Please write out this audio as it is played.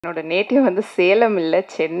என்னோட நேட்டிவ் வந்து சேலம் இல்லை,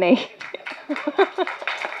 சென்னை.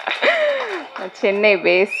 சென்னை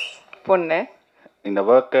பேஸ் பொண்ணு. இந்த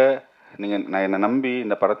ஒர்க்கை நான் என்னை நம்பி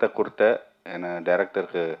இந்த படத்தை கொடுத்த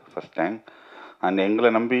டைரக்டருக்கு ஃபஸ்ட் தேங்க். அண்ட் எங்களை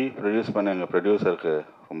நம்பி ப்ரொடியூஸ் பண்ண எங்கள் ப்ரொடியூசருக்கு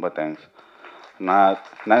ரொம்ப தேங்க்ஸ்.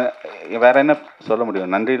 நான் வேறு என்ன சொல்ல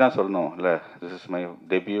முடியும், நன்றி தான் சொல்லணும் இல்லை. This is my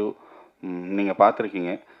debut. நீங்கள்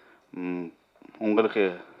பார்த்துருக்கீங்க, உங்களுக்கு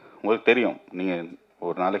தெரியும் நீங்கள்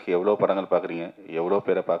ஒரு நாளைக்கு எவ்வளோ படங்கள் பார்க்குறீங்க, எவ்வளோ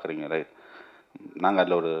பேரை பார்க்குறீங்க, ரைட்? நாங்கள்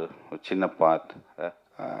அதில் ஒரு சின்ன பார்ட்.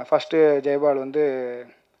 ஃபஸ்ட்டு ஜெயபால் வந்து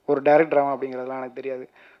ஒரு டைரக்டராகும் அப்படிங்கிறதுலாம் எனக்கு தெரியாது.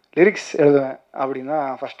 லிரிக்ஸ் எழுதுவேன் அப்படின்னு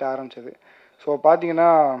தான் ஃபஸ்ட்டு ஆரம்பித்தது. ஸோ பார்த்தீங்கன்னா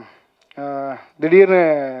திடீர்னு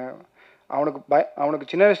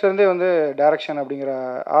அவனுக்கு சின்ன வயசுலேருந்தே வந்து டைரக்ஷன் அப்படிங்கிற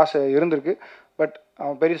ஆசை இருந்திருக்கு. பட்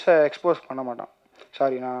அவன் பெருசாக எக்ஸ்போஸ் பண்ண மாட்டான்.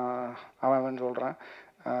 சாரி, நான் அவன் சொல்கிறேன்.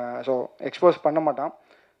 ஸோ எக்ஸ்போஸ் பண்ண மாட்டான்.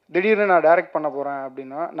 திடீர்னு நான் டைரக்ட் பண்ண போகிறேன்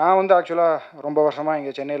அப்படின்னா, நான் வந்து ஆக்சுவலாக ரொம்ப வருஷமாக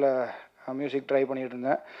இங்கே சென்னையில் மியூசிக் ட்ரை பண்ணிகிட்டு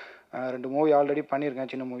இருந்தேன். 2 மூவி ஆல்ரெடி பண்ணியிருக்கேன்,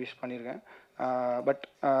 சின்ன மூவிஸ் பண்ணியிருக்கேன். பட்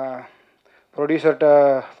ப்ரொடியூசர்கிட்ட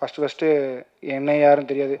ஃபஸ்ட்டு என்ன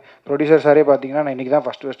யாரும் தெரியாது. ப்ரொடியூசர் சாரே பார்த்தீங்கன்னா நான் இன்றைக்கி தான்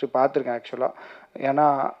ஃபஸ்ட்டு பார்த்துருக்கேன் ஆக்சுவலாக. ஏன்னா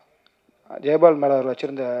ஜெயபால் மேலே அவர்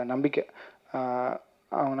வச்சுருந்த நம்பிக்கை,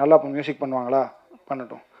 அவங்க நல்லா மியூசிக் பண்ணுவாங்களா,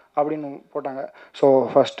 பண்ணட்டும் அப்படின்னு போட்டாங்க. ஸோ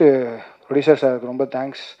ஃபஸ்ட்டு ப்ரொடியூசர் சாருக்கு ரொம்ப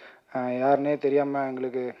தேங்க்ஸ். யாருன்னே தெரியாமல்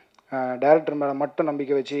எங்களுக்கு டைரக்டர் மேலே மட்டும்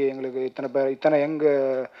நம்பிக்கை வச்சு எங்களுக்கு இத்தனை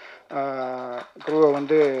எங்கள் குரூவை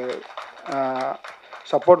வந்து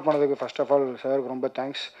சப்போர்ட் பண்ணதுக்கு ஃபர்ஸ்ட் ஆஃப் ஆல் சாருக்கு ரொம்ப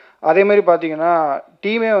தேங்க்ஸ். அதேமாதிரி பார்த்தீங்கன்னா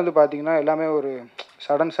டீமே வந்து பார்த்தீங்கன்னா எல்லாமே ஒரு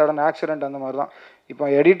சடன் ஆக்சிடெண்ட் அந்த மாதிரி தான். இப்போ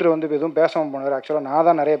எடிட்டர் வந்து எதுவும் பேசாமல் போனார். ஆக்சுவலாக நான்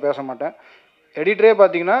தான் நிறைய பேச மாட்டேன். எடிட்டரே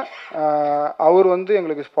பார்த்தீங்கன்னா அவர் வந்து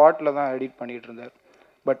எங்களுக்கு ஸ்பாட்டில் தான் எடிட் பண்ணிகிட்டு இருந்தார்.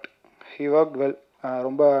 But he work well.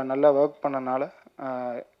 ரொம்ப நல்லா ஒர்க் பண்ணனால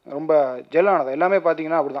ரொம்ப ஜெல்லானது எல்லாமே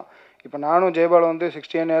பார்த்தீங்கன்னா அப்படி தான். இப்போ நானும் ஜெயபால் வந்து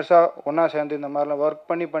 16 இயர்ஸாக ஒன்றா சேர்ந்து இந்த மாதிரிலாம் ஒர்க்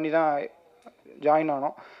பண்ணி தான் ஜாயின்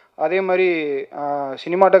ஆனோம். அதே மாதிரி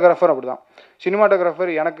சினிமாட்டோகிராஃபர் அப்படி தான்.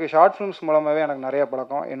 சினிமாட்டோகிராஃபர் எனக்கு ஷார்ட் ஃபிலிம்ஸ் மூலமாகவே எனக்கு நிறைய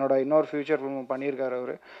பழக்கம். என்னோட இன்னொரு ஃபியூச்சர் ஃபிலிம் பண்ணியிருக்காரு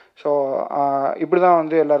அவர். ஸோ இப்படி தான்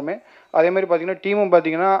வந்து எல்லாருமே. அதேமாதிரி பார்த்தீங்கன்னா டீமும்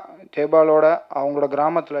பார்த்தீங்கன்னா ஜெயபாலோட அவங்களோட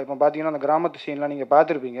கிராமத்தில் இப்போ பார்த்தீங்கன்னா அந்த கிராமத்து சீன்லாம் நீங்கள்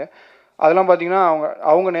பார்த்துருப்பீங்க. அதெல்லாம் பார்த்தீங்கன்னா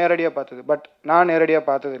அவங்க நேரடியாக பார்த்தது. பட் நான் நேரடியாக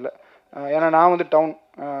பார்த்ததில்லை. ஏன்னா நான் வந்து டவுன்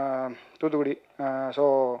தூத்துக்குடி. ஸோ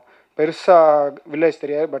பெருசாக வில்லேஜ்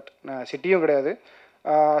தெரியாது, பட் சிட்டியும் கிடையாது.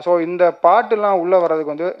 ஸோ இந்த பாட்டுலாம் உள்ளே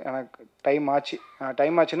வர்றதுக்கு வந்து எனக்கு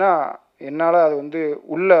டைம் ஆச்சுன்னா என்னால் அது வந்து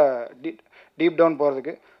உள்ளே டீப் டவுன்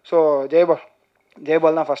போகிறதுக்கு. ஸோ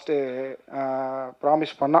ஜெயபால் தான் ஃபஸ்ட்டு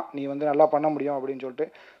ப்ராமிஸ் பண்ணான், நீ வந்து நல்லா பண்ண முடியும் அப்படின்னு சொல்லிட்டு.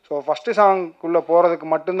 ஸோ ஃபஸ்ட்டு சாங்குள்ளே போகிறதுக்கு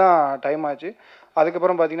மட்டும்தான் டைம் ஆச்சு.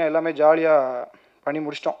 அதுக்கப்புறம் பார்த்திங்கன்னா எல்லாமே ஜாலியாக பண்ணி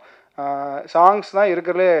முடிச்சிட்டோம். சாங்ஸ் தான்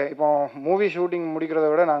இருக்கிறதுலே. இப்போ மூவி ஷூட்டிங் முடிக்கிறத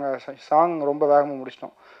விட நாங்கள் சாங் ரொம்ப வேகமாக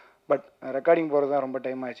முடிச்சிட்டோம். பட் ரெக்கார்டிங் போகிறது தான் ரொம்ப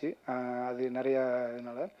டைம் ஆச்சு. அது நிறைய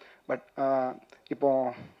இதனால். பட்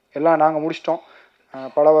இப்போது எல்லாம் நாங்கள் முடிச்சிட்டோம்.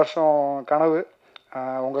 பல வருஷம் கனவு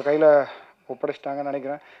உங்கள் கையில் ஒப்படைச்சிட்டாங்கன்னு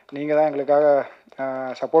நினைக்கிறேன். நீங்கள் தான் எங்களுக்காக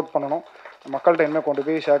சப்போர்ட் பண்ணணும். மக்கள்கிட்ட என்ன கொண்டு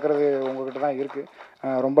போய் சேர்க்குறது உங்கள்கிட்ட தான் இருக்குது.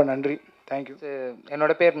 ரொம்ப நன்றி, தேங்க்யூ.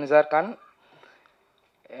 என்னோடய பேர் நிசார் கான்.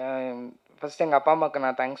 ஃபஸ்ட்டு எங்கள் அப்பா அம்மாவுக்கு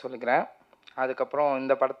நான் தேங்க்ஸ் சொல்லிக்கிறேன். அதுக்கப்புறம்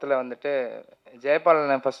இந்த படத்தில் வந்துட்டு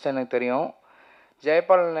ஜெயபாலனை ஃபஸ்ட்டு எனக்கு தெரியும்.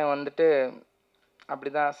 ஜெயபாலனை வந்துட்டு அப்படி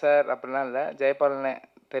தான் சார் அப்படிலாம் இல்லை, ஜெயபாலனை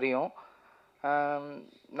தெரியும்.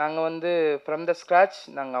 நாங்கள் வந்து ஃப்ரம் த ஸ்க்ராட்ச்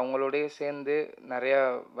நாங்கள் அவங்களோடய சேர்ந்து நிறையா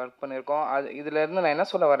ஒர்க் பண்ணியிருக்கோம். இதிலேருந்து நான் என்ன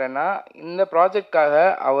சொல்ல வரேன்னா, இந்த ப்ராஜெக்ட்காக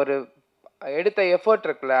அவர் எடுத்த எஃபர்ட்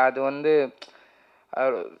இருக்குல்ல, அது வந்து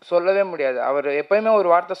சொல்லவே முடியாது. அவர் எப்போயுமே ஒரு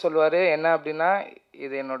வார்த்தை சொல்லுவார், என்ன அப்படின்னா,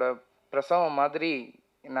 இது என்னோடய பிரசவம் மாதிரி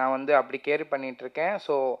நான் வந்து அப்படி கேரி பண்ணிகிட்ருக்கேன்.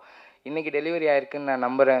 ஸோ இன்றைக்கி டெலிவரி ஆகிருக்குன்னு நான்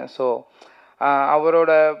நம்புகிறேன். ஸோ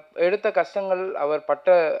அவரோட எடுத்த கஷ்டங்கள்,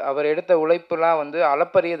 அவர் எடுத்த உழைப்புலாம் வந்து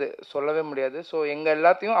அளப்பரியது, சொல்லவே முடியாது. ஸோ எங்கள்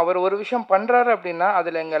எல்லாத்தையும் அவர் ஒரு விஷயம் பண்ணுறாரு அப்படின்னா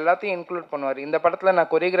அதில் எங்கள் எல்லாத்தையும் இன்க்ளூட் பண்ணுவார். இந்த படத்தில்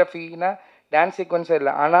நான் கொரியோகிராஃபினா டான்ஸ் சீக்வன்ஸே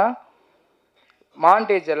இல்லை, ஆனால்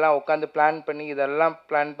மாண்டேஜ் எல்லாம் உட்காந்து இதெல்லாம்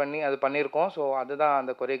பிளான் பண்ணி அது பண்ணியிருக்கோம். ஸோ அதுதான்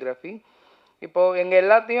அந்த கொரியோகிராஃபி. இப்போது எங்கள்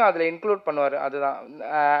எல்லாத்தையும் அதில் இன்க்ளூட் பண்ணுவார். அதுதான்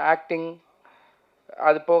ஆக்டிங்.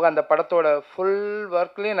 அது போக அந்த படத்தோட ஃபுல்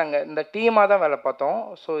ஒர்க்லேயும் நாங்கள் இந்த டீமாக தான் வேலை பார்த்தோம்.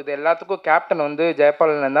 ஸோ இது எல்லாத்துக்கும் கேப்டன் வந்து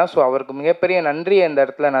ஜெயபாலன் தான். ஸோ அவருக்கு மிகப்பெரிய நன்றியை இந்த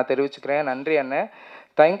இடத்துல நான் தெரிவிச்சுக்கிறேன். நன்றி அண்ணன்,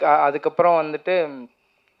 அதுக்கப்புறம் வந்துட்டு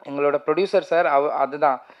எங்களோட ப்ரொடியூசர் சார்,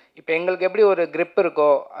 அதுதான் இப்போ எங்களுக்கு எப்படி ஒரு grip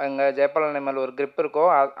இருக்கோ, எங்கள் ஜெயபாலன் மேலே ஒரு grip இருக்கோ,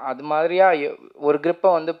 அது மாதிரியாக ஒரு grip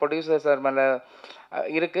வந்து ப்ரொடியூசர் சார் மேலே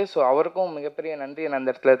இருக்குது. ஸோ அவருக்கும் மிகப்பெரிய நன்றியை நான்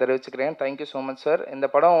இந்த இடத்துல தெரிவிச்சுக்கிறேன். Thank you so much sir. இந்த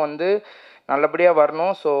படம் வந்து நல்லபடியாக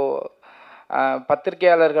வரணும். ஸோ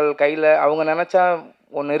பத்திரிகையாளர்கள் கையில் அவங்க நினச்சா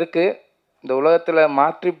ஒன்று இருக்குது, இந்த உலகத்தில்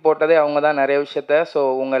மாற்றி போட்டதே அவங்க தான் நிறைய விஷயத்த. ஸோ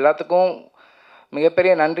உங்கள் எல்லாத்துக்கும்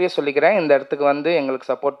மிகப்பெரிய நன்றியை சொல்லிக்கிறேன் இந்த இடத்துக்கு வந்து எங்களுக்கு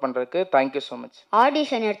சப்போர்ட் பண்ணுறதுக்கு. Thank you so much.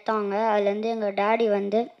 ஆடிஷன் எடுத்தாங்க. அதுலேருந்து எங்கள் டேடி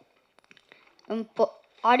வந்து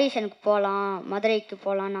ஆடிஷனுக்கு போகலாம், மதுரைக்கு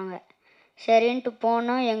போகலாம். நாங்கள் சரின்ட்டு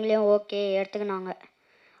போனோம். எங்களையும் ஓகே எடுத்துக்கினாங்க.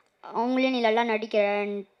 அவங்களையும் நீ நல்லா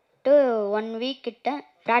நடிக்கிறேன்ட்டு 1 வீக் கிட்ட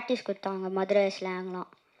ப்ராக்டிஸ் கொடுத்தாங்க. மதுரை ஸ்லாங்லாம்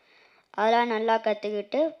அதெல்லாம் நல்லா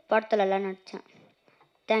கற்றுக்கிட்டு படத்துலலாம் நடித்தேன்.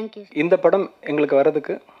 தேங்க்யூ. இந்த படம் எங்களுக்கு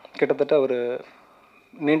வர்றதுக்கு கிட்டத்தட்ட ஒரு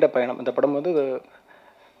நீண்ட பயணம். இந்த படம் வந்து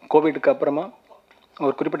கோவிடுக்கு அப்புறமா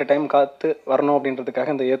ஒரு குறிப்பிட்ட டைம் காத்து வரணும்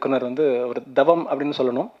அப்படின்றதுக்காக இந்த இயக்குனர் வந்து ஒரு தவம் அப்படின்னு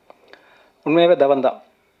சொல்லணும். உண்மையாகவே தவம் தான்.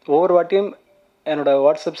 ஒவ்வொரு வாட்டியும் என்னோடய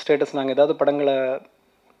வாட்ஸ்அப் ஸ்டேட்டஸ் நாங்கள் ஏதாவது படங்களை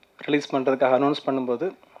ரிலீஸ் பண்ணுறதுக்காக அனௌன்ஸ் பண்ணும்போது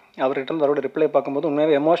அவர்கிட்ட அவரோட ரிப்ளை பார்க்கும்போது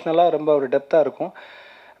உண்மையாகவே எமோஷ்னலாக ரொம்ப ஒரு டெப்த்தாக இருக்கும்.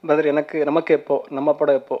 பட் நமக்கு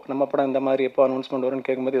நம்ம படம் இந்த மாதிரி எப்போ அனௌன்ஸ்மெண்ட் வரும்னு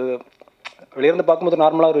கேட்கும்போது இது வெளியிருந்து பார்க்கும்போது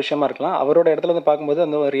நார்மலாக ஒரு விஷயமா இருக்கலாம். அவரோட இடத்துல இருந்து பார்க்கும்போது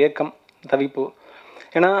அந்த ஒரு ஏக்கம், தவிப்பு.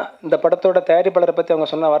 ஏன்னா இந்த படத்தோட தயாரிப்பாளரை பற்றி அவங்க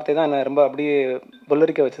சொன்ன வார்த்தை தான் என்னை ரொம்ப அப்படியே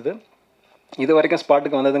புல்லரிக்க வச்சுது. இது வரைக்கும்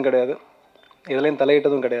ஸ்பாட்டுக்கு வந்ததும் கிடையாது, இதுலேயும்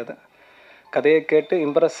தலையிட்டதும் கிடையாது. கதையை கேட்டு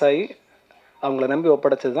இம்ப்ரெஸ் ஆகி அவங்கள நம்பி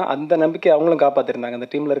ஒப்படைச்சது தான். அந்த நம்பிக்கை அவங்களும் காப்பாற்றிருந்தாங்க. அந்த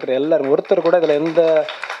டீமில் இருக்கிற எல்லாரும், ஒருத்தர் கூட இதில் எந்த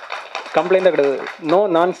கம்ப்ளைண்ட்டாக கிடையாது. நோ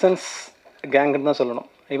நான்சென்ஸ் கேங்குன்னு தான் சொல்லணும்.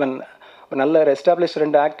 ஈவன் ஒரு நல்ல எஸ்டாப்ளிஷ்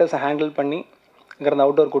 2 ஆக்டர்ஸை ஹேண்டில் பண்ணி இங்கேருந்து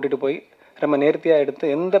அவுட்டோர் கூட்டிகிட்டு போய் ரொம்ப நேர்த்தியாக எடுத்து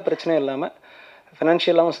எந்த பிரச்சனையும் இல்லாமல்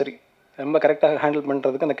ஃபினான்ஷியலாகவும் சரி ரொம்ப கரெக்டாக ஹேண்டில்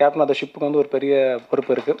பண்ணுறதுக்கு அந்த கேப்டன் ஆஃப் த ஷிப்புக்கு வந்து ஒரு பெரிய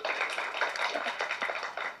பொறுப்பு இருக்குது.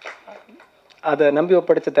 அதை நம்பி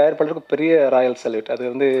ஒப்படைச்ச தயாரிப்பாளருக்கு பெரிய ராயல் சல்யூட். அது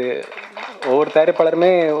வந்து ஒவ்வொரு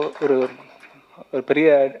தயாரிப்பாளருமே ஒரு ஒரு பெரிய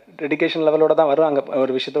டெடிகேஷன் லெவலோட தான் வருவாங்க,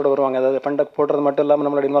 ஒரு விஷயத்தோடு வருவாங்க. அதாவது ஃபண்டை போடுறது மட்டும் இல்லாமல்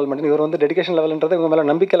நம்மளோட இன்வால்வ்மெண்ட். இவர் வந்து டெடிகேஷன் லெவல்ன்றது இவங்க மேலே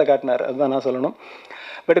நம்பிக்கையில் காட்டினார், அதுதான் நான் சொல்லணும்.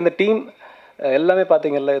 பட் இந்த டீம் எல்லாமே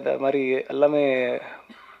பார்த்தீங்கல்ல, இந்த மாதிரி எல்லாமே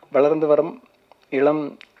வளர்ந்து வரும் இளம்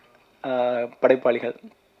படைப்பாளிகள்.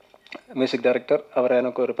 மியூசிக் டைரக்டர், அவரை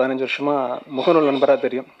எனக்கு ஒரு 15 வருஷமாக முகநூல் நண்பராக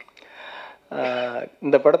தெரியும்.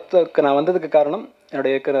 இந்த படத்துக்கு நான் வந்ததுக்கு காரணம்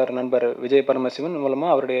என்னுடைய இயக்குனர் நண்பர் விஜய் பரமசிவன்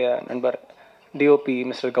மூலமாக அவருடைய நண்பர் டிஓபி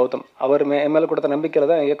மிஸ்டர் கௌதம் அவர் மேலே கொடுத்த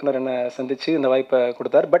நம்பிக்கையில் தான் இயக்குனர் என்னை சந்தித்து இந்த வாய்ப்பை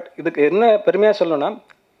கொடுத்தார். பட் இதுக்கு என்ன பெருமையாக சொல்லணும்னா,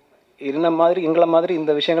 எங்களை மாதிரி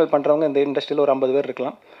இந்த விஷயங்கள் பண்ணுறவங்க இந்த இண்டஸ்ட்ரியில் ஒரு 50 பேர்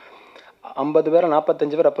இருக்கலாம். 50 பேரை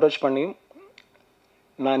 45 பேர் அப்ரோச் பண்ணியும்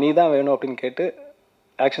நீ தான் வேணும் அப்படின்னு கேட்டு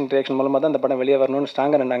ஆக்ஷன் ரியாக்ஷன் மூலமாக தான் இந்த படம் வெளியே வரணும்னு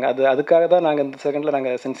ஸ்ட்ராங்காக நின்னாங்க. அதுக்காக தான் நாங்கள் இந்த செகண்டில்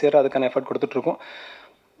நாங்கள் சின்சியராக அதுக்கான எஃபர்ட் கொடுத்துட்ருக்கோம்.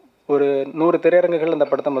 ஒரு 100 திரையரங்குகள் இந்த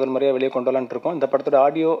படத்தை முதல் முறையாக வெளியே கொண்டு வரலான்ட்டு இருக்கோம். இந்த படத்தோட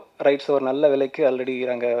ஆடியோ ரைட்ஸ் ஒரு நல்ல விலைக்கு ஆல்ரெடி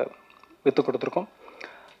நாங்கள் விற்று கொடுத்துருக்கோம்.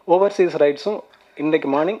 ஓவர்சீஸ் ரைட்ஸும் இன்றைக்கு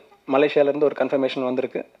மார்னிங் மலேசியாவிலேருந்து ஒரு கன்ஃபர்மேஷன்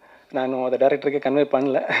வந்திருக்கு. நான் அதை டேரக்டருக்கே கன்வே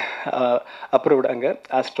பண்ணல, அப்ரூவ்டு அங்கே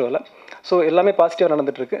ஆஸ்ட்ரோவில். ஸோ எல்லாமே பாசிட்டிவாக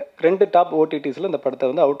நடந்துகிட்ருக்கு. 2 டாப் ஓடிடிஸில் இந்த படத்தை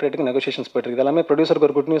வந்து அவுட் ரேட்டுக்கு நெகோசியேஷன்ஸ் போயிட்டுருக்கு. இது எல்லாமே ப்ரொடியூசருக்கு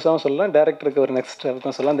ஒரு குட் நியூஸாகவும் சொல்லலாம், டேரக்டருக்கு ஒரு நெக்ஸ்ட்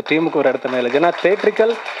ஸ்டெப்புக்கும் சொல்லலாம், அந்த டீமுக்கு ஒரு இடத்த மேலே. ஏன்னா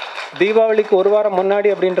தேட்ரிக்கல் தீபாவளிக்கு ஒரு வாரம் முன்னாடி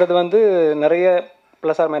அப்படின்றது வந்து நிறைய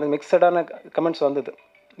ப்ளஸ் ஆர் மைனஸ் மிக்சடான கமெண்ட்ஸ் வந்தது.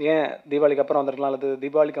 ஏன் தீபாவளிக்கு அப்புறம் வந்துருக்கலாம், அல்லது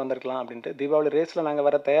தீபாவளிக்கு வந்திருக்கலாம் அப்படின்ட்டு. தீபாவளி ரேஸில் நாங்கள்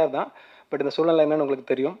வர தயார் தான். பட் இந்த சூழ்நிலை என்னன்னு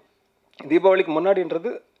உங்களுக்கு தெரியும். தீபாவளிக்கு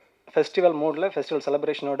முன்னாடின்றது ஃபெஸ்டிவல் மூடில் ஃபெஸ்டிவல்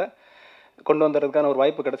செலிப்ரேஷனோட கொண்டு வந்ததுக்கான ஒரு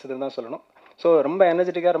வாய்ப்பு கிடச்சதுன்னு தான் சொல்லணும். ஸோ ரொம்ப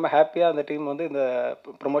எனர்ஜெட்டிக்காக ரொம்ப ஹாப்பியாக அந்த டீம் வந்து இந்த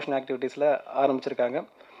ப்ரொமோஷன் ஆக்டிவிட்டீஸில் ஆரம்பிச்சிருக்காங்க.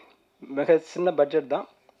 மிக சின்ன பட்ஜெட் தான்.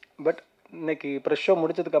 பட் இன்றைக்கி ப்ரெஷ் ஷோ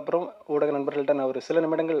முடிச்சதுக்கப்புறம் ஊடக நண்பர்கள்ட்ட நான் ஒரு சில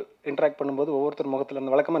நிமிடங்கள் இன்ட்ராக்ட் பண்ணும்போது ஒவ்வொருத்தர் முகத்தில்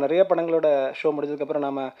இருந்து வழக்கமாக நிறைய படங்களோட ஷோ முடிச்சதுக்கப்புறம்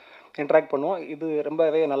நாம் இன்ட்ராக்ட் பண்ணுவோம். இது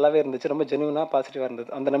ரொம்பவே நல்லாவே இருந்துச்சு, ரொம்ப ஜென்யூனாக பாசிட்டிவாக இருந்தது.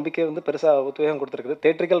 அந்த நம்பிக்கை வந்து பெருசாக உத்வேகம் கொடுத்துருக்குது.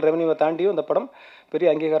 தேட்ரிக்கல் ரெவன்யூவை தாண்டியும் இந்த படம்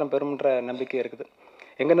பெரிய அங்கீகாரம் பெறும்ன்ற நம்பிக்கை இருக்குது.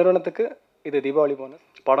 எங்கள் நிறுவனத்துக்கு இது தீபாவளி போனஸ்.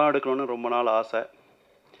 படம் எடுக்கணும்னு ரொம்ப நாள் ஆசை.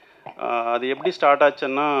 அது எப்படி ஸ்டார்ட்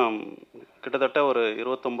ஆச்சுன்னா, கிட்டத்தட்ட ஒரு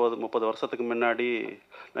 29-30 வருஷத்துக்கு முன்னாடி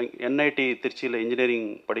என்ஐடி திருச்சியில் இன்ஜினியரிங்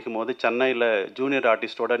படிக்கும் போது சென்னையில் ஜூனியர்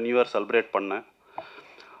ஆர்டிஸ்டோட நியூ இயர் செலிப்ரேட் பண்ணேன்.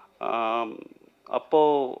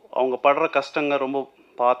 அப்போது அவங்க படுற கஷ்டங்க ரொம்ப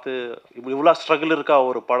பார்த்து இவ்வளோ ஸ்ட்ரகிள் இருக்கா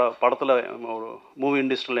ஒரு படத்தில் ஒரு மூவி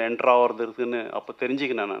இண்டஸ்ட்ரியில் என்ட்ரு ஆகிறது இருக்குதுன்னு அப்போ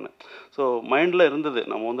தெரிஞ்சுக்கினேன் நான். ஸோ மைண்டில் இருந்தது,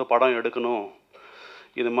 நம்ம வந்து படம் எடுக்கணும்,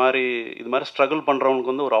 இது மாதிரி ஸ்ட்ரகிள்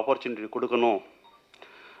பண்ணுறவங்களுக்கு வந்து ஒரு ஆப்பர்ச்சுனிட்டி கொடுக்கணும்,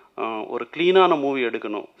 ஒரு க்ளீனான மூவி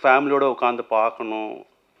எடுக்கணும், ஃபேமிலியோடு உட்காந்து பார்க்கணும்,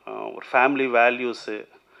 ஒரு ஃபேமிலி வேல்யூஸு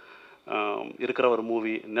இருக்கிற ஒரு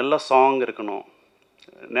மூவி, நல்ல சாங் இருக்கணும்,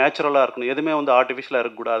 நேச்சுரலாக இருக்கணும், எதுவுமே வந்து ஆர்டிஃபிஷியலாக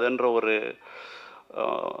இருக்கக்கூடாதுன்ற ஒரு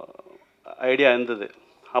ஐடியா இருந்தது.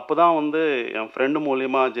 அப்போ தான் வந்து என் ஃப்ரெண்டு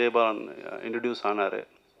மூலியமாக ஜெயபாலன் இன்ட்ரடியூஸ் ஆனார்.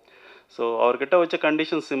 ஸோ அவர்கிட்ட வச்ச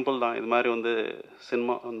கண்டிஷன் சிம்பிள் தான். இது மாதிரி வந்து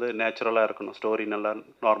சினிமா வந்து நேச்சுரலாக இருக்கணும், ஸ்டோரி நல்லா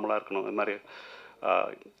நார்மலாக இருக்கணும், இது மாதிரி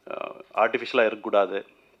ஆர்டிஃபிஷியலாக இருக்கக்கூடாது.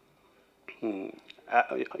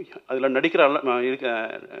 அதில் நடிக்கிற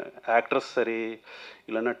ஆக்ட்ரஸ் சரி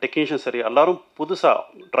இல்லைன்னா டெக்னீஷியன் சரி எல்லோரும்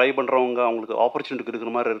புதுசாக ட்ரை பண்ணுறவங்க, அவங்களுக்கு ஆப்பர்ச்சுனிட்டி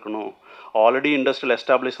இருக்கிற மாதிரி இருக்கணும். ஆல்ரெடி இண்டஸ்ட்ரியில்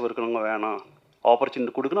எஸ்டாப்ளிஷ் இருக்கிறவங்க வேணாம்,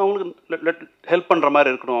 ஆப்பர்ச்சுனிட்டி கொடுக்கணும், அவங்களுக்கு ஹெல்ப் பண்ணுற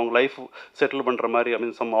மாதிரி இருக்கணும், அவங்க லைஃப் செட்டில் பண்ணுற மாதிரி, ஐ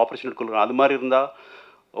மீன் சம் ஆப்பர்ச்சுனிட்டி கொடுக்கணும். அது மாதிரி இருந்தால்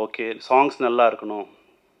ஓகே. சாங்ஸ் நல்லா இருக்கணும்.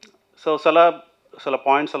 ஸோ சில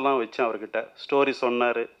பாயிண்ட்ஸ் எல்லாம் வச்சேன் அவர்கிட்ட. ஸ்டோரி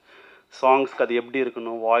சொன்னார், சாங்ஸ்க்கு அது எப்படி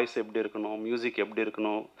இருக்கணும், வாய்ஸ் எப்படி இருக்கணும், மியூசிக் எப்படி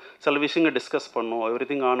இருக்கணும், சில விஷயங்கள் டிஸ்கஸ் பண்ணோம். Every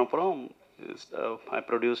thing ஆனப்புறம் I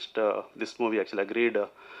produced this movie. Actually agreed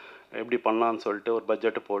எப்படி பண்ணலான்னு சொல்லிட்டு ஒரு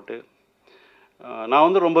பட்ஜெட்டு போட்டு. நான்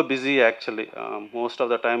வந்து ரொம்ப busy actually. Most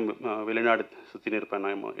of the time வெளிநாடு சுற்றின்னு இருப்பேன்.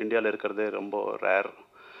 நான் இந்தியாவில் இருக்கிறதே ரொம்ப ரேர்.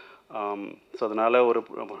 ஸோ அதனால் ஒரு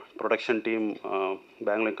ப்ரொடக்ஷன் டீம்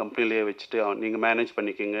பெங்களூர் கம்பெனிலேயே வச்சுட்டு நீங்கள் மேனேஜ்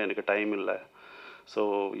பண்ணிக்கிங்க, எனக்கு டைம் இல்லை. ஸோ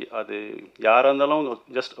அது யாராக இருந்தாலும்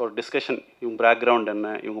ஜஸ்ட் ஒரு டிஸ்கஷன், இவங்க பேக்ரவுண்ட் என்ன,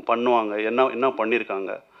 இவங்க பண்ணுவாங்க என்ன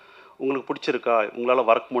பண்ணியிருக்காங்க, உங்களுக்கு பிடிச்சிருக்கா, உங்களால்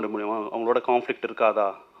ஒர்க் முடியுமா, அவங்களோட கான்ஃப்ளிக்ட் இருக்காதா,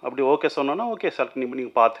 அப்படி ஓகே சொன்னோன்னா ஓகே சார்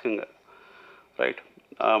நீங்கள் பார்த்துக்குங்க. ரைட்.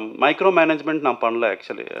 மைக்ரோ மேனேஜ்மெண்ட் நான் பண்ணல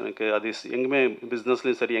ஆக்சுவலி. எனக்கு அது எங்கேயுமே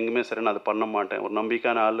பிஸ்னஸ்லேயும் சரி எங்கேயுமே சரி நான் அது பண்ண மாட்டேன். ஒரு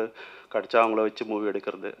நம்பிக்கையான ஆள் கிடச்சா அவங்கள வச்சு மூவி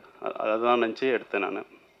எடுக்கிறது, அதுதான் நினச்சி எடுத்தேன் நான்.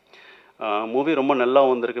 மூவி ரொம்ப நல்லா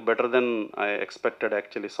வந்திருக்கு, better then I expected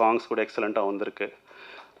actually. Songs கூட எக்ஸலண்ட்டாக வந்திருக்கு.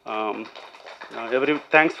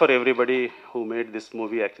 Thanks for everybody who made this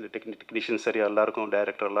movie actually. Technician சரி எல்லாருக்கும்,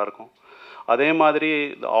 டைரக்டர் எல்லாருக்கும். அதே மாதிரி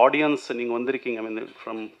இந்த ஆடியன்ஸ் நீங்கள் வந்திருக்கீங்க, ஐ மீன்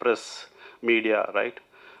from press media, right.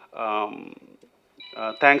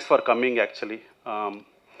 Thanks for coming actually.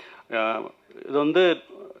 இது வந்து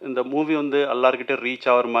இந்த மூவி வந்து எல்லாருக்கிட்டே ரீச்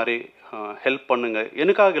ஆகிற மாதிரி ஹெல்ப் பண்ணுங்கள்.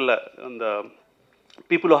 எனக்காக இல்லை, இந்த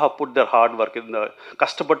people have put Dhar hard work, இந்த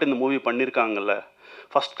கஷ்டப்பட்டு இந்த மூவி பண்ணியிருக்காங்கல்ல,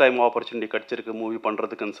 ஃபஸ்ட் டைம் ஆப்பர்ச்சுனிட்டி கிடச்சிருக்கு மூவி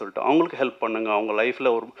பண்ணுறதுக்குன்னு சொல்லிட்டு அவங்களுக்கு ஹெல்ப் பண்ணுங்கள். அவங்க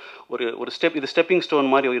லைஃப்பில் ஒரு ஸ்டெப், இது ஸ்டெப்பிங்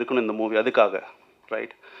ஸ்டோன் மாதிரி இருக்கணும் இந்த மூவி, அதுக்காக.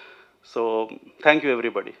 Right. So thank you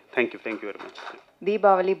everybody. Thank you very much.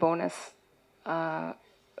 Deepavali bonus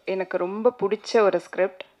எனக்கு ரொம்ப பிடிச்ச ஒரு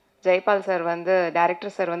ஸ்கிரிப்ட். ஜெயபால் சார் வந்து,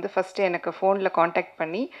 டைரக்டர் சார் வந்து ஃபஸ்ட்டு எனக்கு ஃபோனில் காண்டாக்ட்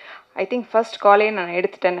பண்ணி, ஐ திங்க் ஃபஸ்ட் காலே நான்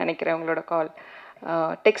எடுத்துட்டேன்னு நினைக்கிறேன். உங்களோட கால்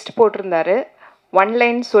டெக்ஸ்ட் போட்டிருந்தாரு. ஒன்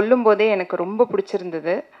லைன் சொல்லும்போதே எனக்கு ரொம்ப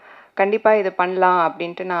பிடிச்சிருந்தது. கண்டிப்பாக இது பண்ணலாம்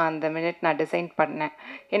அப்படின்ட்டு நான் அந்த மினிட் நான் டிசைன் பண்ணேன்.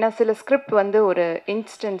 ஏன்னா சில ஸ்கிரிப்ட் வந்து ஒரு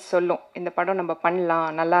இன்ஸ்டன்ட் சொல்லும், இந்த படம் நம்ம பண்ணலாம்,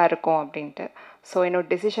 நல்லா இருக்கும் அப்படின்ட்டு. ஸோ என்னோட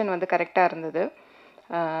டெசிஷன் வந்து கரெக்டாக இருந்தது.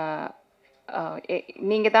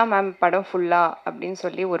 நீங்கள் தான் மேம் படம் ஃபுல்லாக அப்படின்னு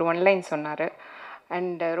சொல்லி ஒரு ஒன்லைன் சொன்னார்.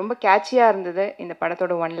 அண்ட் ரொம்ப கேட்சியாக இருந்தது இந்த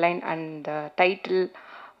படத்தோட ஒன்லைன் அண்ட் டைட்டில்.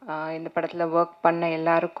 இந்த படத்தில் ஒர்க் பண்ண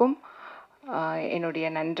எல்லாருக்கும் என்னுடைய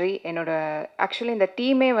நன்றி. ஆக்சுவலி இந்த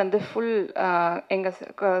டீமே வந்து ஃபுல் எங்கள்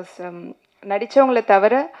நடித்தவங்களை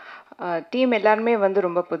தவிர டீம் எல்லாருமே வந்து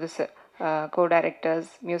ரொம்ப புதுசு. கோ directors,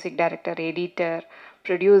 music director, editor,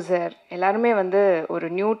 producer எல்லாருமே வந்து ஒரு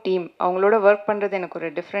நியூ டீம். அவங்களோட ஒர்க் பண்ணுறது எனக்கு ஒரு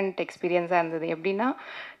டிஃப்ரெண்ட் எக்ஸ்பீரியன்ஸாக இருந்தது. எப்படின்னா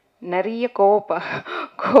நிறைய கோவம்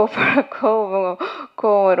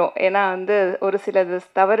வரும். ஏன்னா வந்து ஒரு சில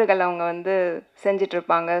தவறுகள் அவங்க வந்து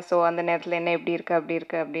செஞ்சிட்ருப்பாங்க. ஸோ அந்த நேரத்தில் என்ன எப்படி இருக்குது அப்படி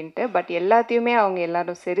இருக்குது அப்படின்ட்டு. பட் எல்லாத்தையுமே அவங்க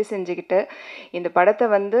எல்லோரும் சரி செஞ்சுக்கிட்டு இந்த படத்தை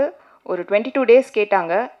வந்து ஒரு 22 days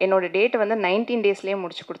கேட்டாங்க. என்னோடய டேட்டை வந்து 19 daysலேயே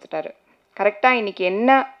முடிச்சு கொடுத்துட்டாரு. கரெக்டாக இன்றைக்கி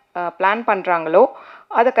என்ன பிளான் பண்ணுறாங்களோ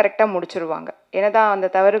அதை கரெக்டாக முடிச்சுருவாங்க. என்னதான் அந்த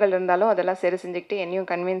தவறுகள் இருந்தாலும் அதெல்லாம் சரி செஞ்சுக்கிட்டு என்னையும்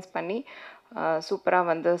கன்வின்ஸ் பண்ணி சூப்பராக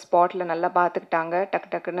வந்து ஸ்பாட்டில் நல்லா பார்த்துக்கிட்டாங்க.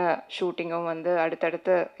 டக்குன்னு ஷூட்டிங்கும் வந்து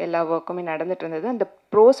அடுத்தடுத்து எல்லா ஒர்க்குமே நடந்துகிட்டு இருந்தது. அந்த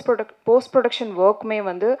போஸ்ட் ப்ரொடக்ஷன் ஒர்க்குமே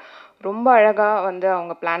வந்து ரொம்ப அழகாக வந்து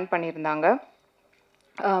அவங்க பிளான் பண்ணியிருந்தாங்க.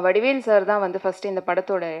 வடிவேல் சார் தான் வந்து ஃபஸ்ட்டு இந்த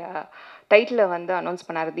படத்தோட டைட்டிலை வந்து அனௌன்ஸ்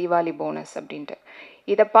பண்ணார், தீபாவளி போனஸ் அப்படின்ட்டு.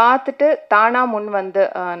 இதை பார்த்துட்டு தானாக முன் வந்து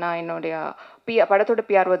நான் என்னுடைய படத்தோட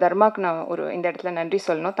பிஆர்ஓ தர்மாவுக்கு நான் இந்த இடத்துல நன்றி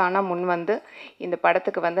சொல்லணும். தானாக முன் வந்து இந்த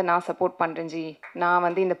படத்துக்கு வந்து நான் சப்போர்ட் பண்ணுறேன் ஜி, நான்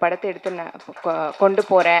வந்து இந்த படத்தை எடுத்து கொண்டு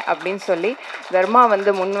போகிறேன் அப்படின்னு சொல்லி தர்மா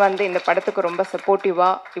வந்து முன் வந்து இந்த படத்துக்கு ரொம்ப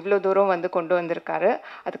சப்போர்ட்டிவாக இவ்வளோ தூரம் வந்து கொண்டு வந்திருக்காரு.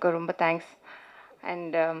 அதுக்கு ரொம்ப தேங்க்ஸ்.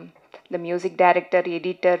 அண்ட் இந்த music director,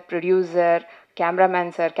 editor, producer,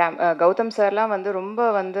 cameraman sir, Gautham சார்லாம் வந்து ரொம்ப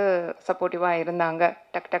வந்து சப்போர்ட்டிவாக இருந்தாங்க.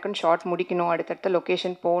 டக்குன்னு ஷார்ட் முடிக்கணும், அடுத்தடுத்த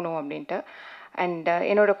லொக்கேஷன் போகணும் அப்படின்ட்டு. அண்ட்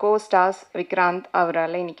என்னோடய கோஸ்டார்ஸ் விக்ராந்த்,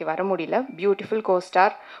 அவரால் இன்றைக்கி வர முடியல. Beautiful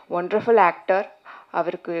co-star, wonderful actor.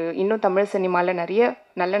 அவருக்கு இன்னும் தமிழ் சினிமாவில் நிறைய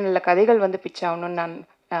நல்ல கதைகள் வந்து பிச் ஆகணும்னு நான்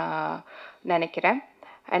நினைக்கிறேன்.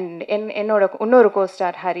 அண்ட் என்னோட இன்னொரு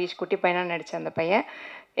கோஸ்டார் ஹரீஷ், குட்டி பையனாக நடித்த அந்த பையன்.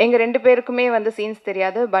 எங்கள் 2 பேருக்குமே வந்து சீன்ஸ்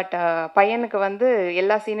தெரியாது. பட் பையனுக்கு வந்து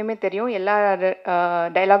எல்லா சீனுமே தெரியும், எல்லா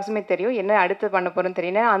டைலாக்ஸுமே தெரியும், என்ன அடுத்து பண்ண போகிறோன்னு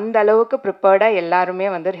தெரியல. அந்த அளவுக்கு ப்ரிப்பேர்டாக எல்லாருமே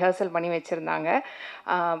வந்து ரிஹர்சல் பண்ணி வச்சுருந்தாங்க.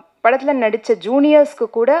 படத்தில் நடித்த ஜூனியர்ஸ்க்கு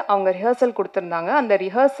கூட அவங்க ரிஹர்சல் கொடுத்துருந்தாங்க. அந்த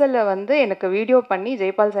ரிஹர்சலை வந்து எனக்கு வீடியோ பண்ணி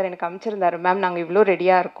ஜெயபால் சார் எனக்கு அனுப்பிச்சிருந்தாரு. மேம் நாங்கள் இவ்வளோ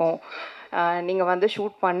ரெடியாக இருக்கோம், நீங்கள் வந்து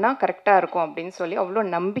ஷூட் பண்ணால் கரெக்டாக இருக்கும் அப்படின்னு சொல்லி அவ்வளோ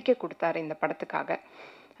நம்பிக்கை கொடுத்தாரு இந்த படத்துக்காக.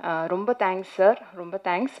 ரொம்ப தேங்க்ஸ் சார், ரொம்ப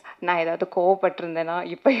தேங்க்ஸ். நான் ஏதாவது கோவப்பட்டிருந்தேன்னா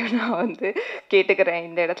இப்போயும் நான் வந்து கேட்டுக்கிறேன்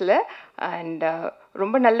இந்த இடத்துல. அண்ட்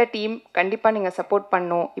ரொம்ப நல்ல டீம், கண்டிப்பாக நீங்கள் சப்போர்ட்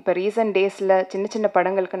பண்ணணும். இப்போ ரீசன்ட் டேஸில் சின்ன சின்ன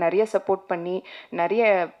படங்களுக்கு நிறைய சப்போர்ட் பண்ணி நிறைய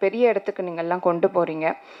பெரிய இடத்துக்கு நீங்கள்லாம் கொண்டு போகிறீங்க.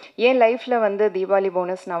 என் லைஃப்பில் வந்து தீபாவளி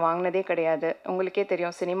போனஸ் நான் வாங்கினதே கிடையாது. உங்களுக்கே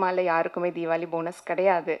தெரியும், சினிமாவில் யாருக்குமே தீபாவளி போனஸ்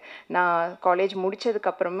கிடையாது. நான் காலேஜ்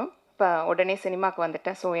முடித்ததுக்கப்புறமும் இப்போ உடனே சினிமாவுக்கு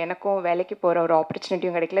வந்துட்டேன். ஸோ எனக்கும் வேலைக்கு போகிற ஒரு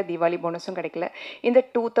ஆப்பர்ச்சுனிட்டியும் கிடைக்கல, தீபாவளி போனஸும் கிடைக்கல. இந்த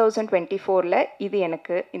 2024 இது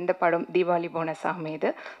எனக்கு இந்த படம் தீபாவளி போனஸாக அமையுது.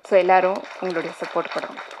 ஸோ எல்லோரும் உங்களுடைய சப்போர்ட்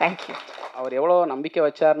கொடுங்க. தேங்க்யூ. அவர் எவ்வளோ நம்பிக்கை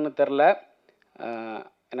வச்சாருன்னு தெரில.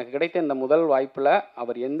 எனக்கு கிடைத்த இந்த முதல் வாய்ப்பில்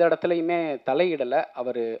அவர் எந்த இடத்துலையுமே தலையிடலை.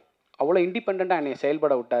 அவர் அவ்வளோ இண்டிபெண்ட்டாக என்னை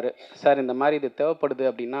செயல்பட விட்டார். சார் இந்த மாதிரி இது தேவைப்படுது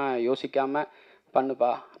அப்படின்னா யோசிக்காமல்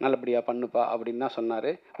பண்ணுப்பா, நல்லபடியாக பண்ணுப்பா அப்படின்னு தான்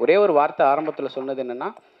சொன்னார். ஒரே ஒரு வார்த்தை ஆரம்பத்தில் சொன்னது என்னென்னா,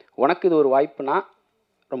 உனக்கு இது ஒரு வாய்ப்புனா,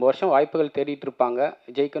 ரொம்ப வருஷம் வாய்ப்புகள் தேடிட்டு இருப்பாங்க,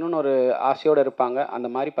 ஜெயிக்கணும்னு ஒரு ஆசையோடு இருப்பாங்க. அந்த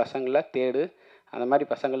மாதிரி பசங்களை தேடு, அந்த மாதிரி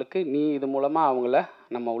பசங்களுக்கு நீ இது மூலமாக அவங்கள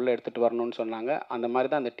நம்ம உள்ளே எடுத்துகிட்டு வரணும்னு சொன்னாங்க. அந்த மாதிரி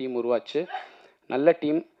தான் அந்த டீம் உருவாச்சு. நல்ல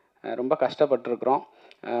டீம், ரொம்ப கஷ்டப்பட்டுருக்குறோம்.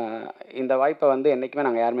 இந்த வாய்ப்பை வந்து என்றைக்குமே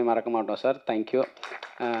நாங்கள் யாருமே மறக்க மாட்டோம் சார். தேங்க்யூ.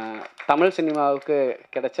 தமிழ் சினிமாவுக்கு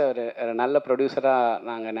கிடைச்ச ஒரு நல்ல ப்ரொடியூசராக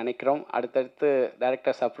நாங்கள் நினைக்கிறோம். அடுத்தடுத்து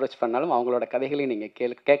டைரக்டர்ஸ் அப்ரோச் பண்ணாலும் அவங்களோட கதைகளையும்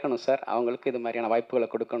நீங்கள் கேட்கணும் சார். அவங்களுக்கு இது மாதிரியான வாய்ப்புகளை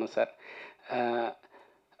கொடுக்கணும் சார்.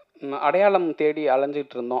 அடையாளம் தேடி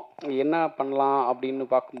அலைஞ்சிட்டு இருந்தோம், என்ன பண்ணலாம் அப்படின்னு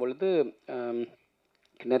பார்க்கும்பொழுது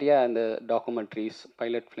நிறையா இந்த டாக்குமெண்ட்ரிஸ்,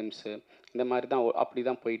 பைலட் ஃபிலிம்ஸு இந்த மாதிரி தான் அப்படி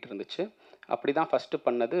தான் போயிட்டு இருந்துச்சு. அப்படி தான் ஃபஸ்ட்டு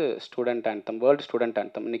பண்ணது student anthem, world student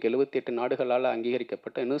anthem. இன்றைக்கி 78 நாடுகளால்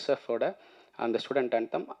அங்கீகரிக்கப்பட்ட யூனிசெஃபோட அந்த ஸ்டூடெண்ட்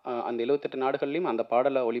ஆந்தம். அந்த 78 நாடுகள்லையும் அந்த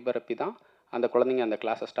பாடலை ஒளிபரப்பி தான் அந்த குழந்தைங்க அந்த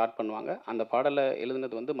கிளாஸை ஸ்டார்ட் பண்ணுவாங்க. அந்த பாடலை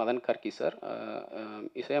எழுதுனது வந்து மதன் கார்கி சார்,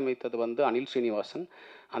 இசையமைத்தது வந்து அனில் ஸ்ரீனிவாசன்.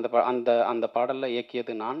 அந்த பாடலில்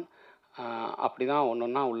இயக்கியது நான். அப்படி தான் ஒன்று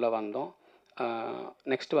ஒன்றா உள்ளே வந்தோம்.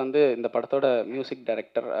 நெக்ஸ்ட் வந்து இந்த படத்தோட மியூசிக்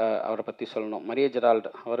டைரக்டர், அவரை பற்றி சொல்லணும். மரிய ஜெரால்டு.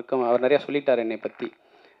 அவர் நிறையா சொல்லிட்டார் என்னை பற்றி.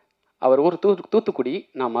 அவர் ஊர் தூத்துக்குடி,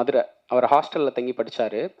 நான் மதுரை. அவர் ஹாஸ்டலில் தங்கி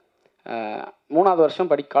படித்தார். 3வது வருஷம்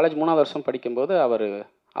காலேஜ் 3வது வருஷம் படிக்கும்போது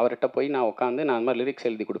அவர்கிட்ட போய் நான் உட்காந்து நான் அந்த மாதிரி லிரிக்ஸ்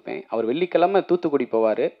எழுதி கொடுப்பேன். அவர் வெள்ளிக்கிழமை தூத்துக்குடி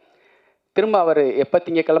போவார். திரும்ப அவர் எப்போ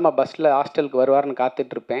திங்கக்கிழமை பஸ்ஸில் ஹாஸ்டலுக்கு வருவார்னு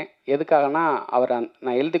காத்துட்ருப்பேன். எதுக்காகனா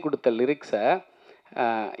நான் எழுதி கொடுத்த லிரிக்ஸை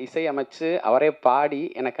இசையமைச்சு அவரே பாடி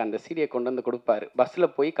எனக்கு அந்த சீடியை கொண்டு வந்து கொடுப்பாரு.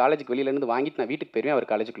 பஸ்ஸில் போய் காலேஜுக்கு வெளியிலேருந்து வாங்கிட்டு நான் வீட்டுக்கு போயிடுவேன்,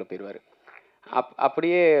 அவர் காலேஜுக்குள்ளே போயிடுவார்.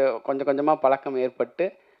 அப்படியே கொஞ்சம் கொஞ்சமாக பழக்கம் ஏற்பட்டு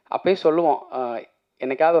அப்பயே சொல்லுவோம்,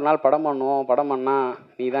 என்னைக்காவது ஒரு நாள் படம் பண்ணுவோம், படம் பண்ணால்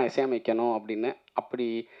நீ தான் இசையமைக்கணும் அப்படின்னு. அப்படி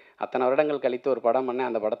அத்தனை வருடங்கள் கழித்து ஒரு படம் பண்ணேன்.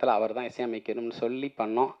 அந்த படத்தில் அவர் தான் இசையமைக்கணும்னு சொல்லி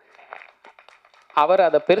பண்ணோம். அவர்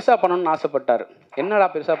அதை பெருசாக பண்ணணும்னு ஆசைப்பட்டார். என்னடா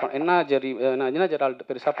பெருசாக என்ன ஜெரால்ட்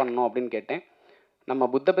பெருசாக பண்ணணும் அப்படின்னு கேட்டேன். நம்ம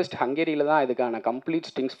புத்தபெஸ்ட் ஹங்கேரியில் தான் இதுக்கான கம்ப்ளீட்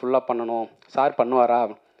ஸ்ட்ரிங்ஸ் ஃபுல்லாக பண்ணணும், சார் பண்ணுவாரா?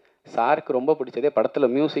 சாருக்கு ரொம்ப பிடிச்சதே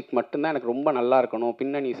படத்தில் மியூசிக் மட்டும்தான் எனக்கு ரொம்ப நல்லா இருக்கணும்,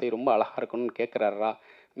 பின்னணி இசை ரொம்ப அழகாக இருக்கணும்னு கேட்குறாரா,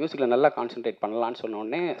 மியூசிக்கில் நல்லா கான்சென்ட்ரேட் பண்ணலான்னு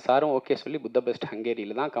சொன்னோடனே சாரும் ஓகே சொல்லி புத்தபெஸ்ட்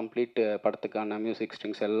ஹங்கேரியில் தான் கம்ப்ளீட் படத்துக்கான மியூசிக்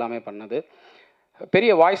ஸ்ட்ரிங்ஸ் எல்லாமே பண்ணது.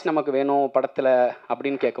 பெரிய வாய்ஸ் நமக்கு வேணும் படத்தில்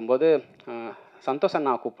அப்படின்னு கேட்கும்போது சந்தோஷ்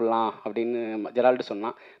அண்ணா கூப்பிடலாம் அப்படின்னு ஜெரால்டு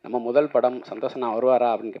சொன்னான். நம்ம முதல் படம் சந்தோஷ் அண்ணா வருவாரா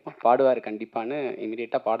அப்படின்னு கேட்போம். பாடுவார் கண்டிப்பான்னு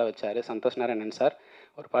இமீடியட்டாக பாட வச்சார். சந்தோஷ் நாராயணன் சார்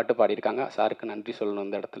ஒரு பாட்டு பாடியிருக்காங்க, சாருக்கு நன்றி சொல்லணும்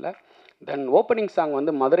இந்த இடத்துல. தென் ஓப்பனிங் சாங்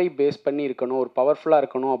வந்து மதுரை பேஸ் பண்ணி இருக்கணும், ஒரு பவர்ஃபுல்லாக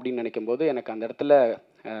இருக்கணும் அப்படின்னு நினைக்கும்போது எனக்கு அந்த இடத்துல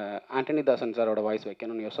ஆண்டனி தாசன் சாரோட வாய்ஸ்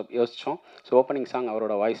வைக்கணும்னு யோசித்தோம். ஸோ ஓப்பனிங் சாங்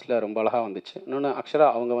அவரோட வாய்ஸில் ரொம்ப அழகாக வந்துச்சு. இன்னொன்று அக்ஷரா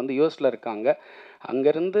அவங்க வந்து யூஎஸில் இருக்காங்க,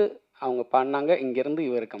 அங்கேருந்து அவங்க பாடினாங்க, இங்கேருந்து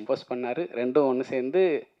இவர் கம்போஸ் பண்ணார். ரெண்டும் ஒன்று சேர்ந்து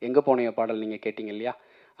எங்கே போனைய பாடல் நீங்கள் கேட்டிங்க இல்லையா,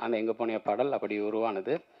 அந்த எங்கே போனைய பாடல் அப்படி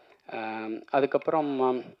உருவானது. அதுக்கப்புறம்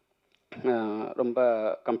ரொம்ப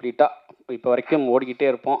கம்ப்ளீட்டாக இப்போ வரைக்கும் ஓடிக்கிட்டே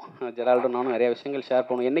இருப்போம். ஜெரால்டு நானும் நிறைய விஷயங்கள் ஷேர்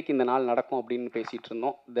பண்ணுவோம். என்றைக்கு இந்த நாள் நடக்கும் அப்படின்னு பேசிகிட்டு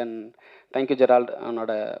இருந்தோம். தென் தேங்க்யூ ஜெரால்டு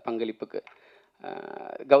அவனோட பங்களிப்புக்கு.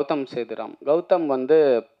 கௌதம் சேதுராம். கௌதம் வந்து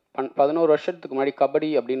 11 வருஷத்துக்கு முன்னாடி கபடி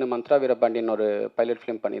அப்படின்னு மந்த்ரா வீரபாண்டியன் ஒரு பைலட்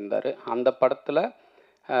ஃபிலிம் பண்ணியிருந்தார். அந்த படத்தில்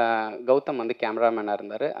கௌதம் வந்து கேமராமேனாக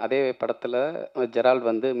இருந்தார். அதே படத்தில் ஜெரால்டு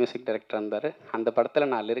வந்து மியூசிக் டைரக்டராக இருந்தார். அந்த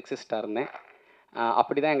படத்தில் நான் லிரிக்ஸிஸ்டாக இருந்தேன்.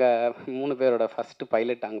 அப்படி தான் எங்கள் 3 பேரோட ஃபஸ்ட்டு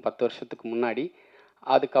பைலட் அங்கே 10 வருஷத்துக்கு முன்னாடி.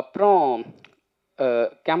 அதுக்கப்புறம்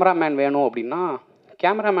கேமராமேன் வேணும் அப்படின்னா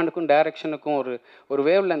கேமராமேனுக்கும் டைரக்ஷனுக்கும் ஒரு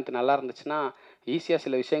வேவ் லென்த் நல்லா இருந்துச்சுன்னா ஈஸியாக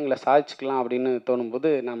சில விஷயங்களை சாதிச்சுக்கலாம் அப்படின்னு தோணும்போது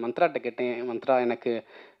நான் மந்த்ராட்ட கேட்டேன். மந்த்ரா, எனக்கு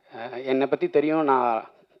என்னை பற்றி தெரியும், நான்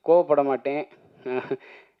கோவப்பட மாட்டேன்,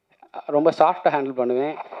 ரொம்ப சாஃப்டாக ஹேண்டில்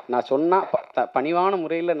பண்ணுவேன், நான் சொன்னால் பணிவான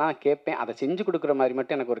முறையில் நான் கேட்பேன், அதை செஞ்சு கொடுக்குற மாதிரி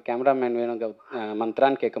மட்டும் எனக்கு ஒரு கேமராமேன் வேணும்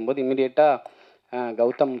மந்த்ரான்னு கேட்கும்போது இமீடியட்டாக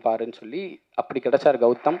கௌதம் பாருன்னு சொல்லி அப்படி கிடச்சார்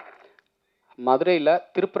கௌதம். மதுரையில்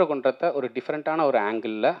திருப்பரங்குன்றத்தை ஒரு டிஃப்ரெண்ட்டான ஒரு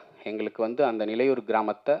ஆங்கிளில் எங்களுக்கு வந்து அந்த நிலையூர்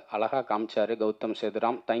கிராமத்தை அழகாக காமிச்சார் கௌதம்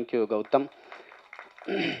சேதுராம். தேங்க்யூ கௌதம்.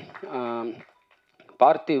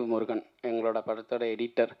 பார்த்திவ் முருகன் எங்களோட படத்தோட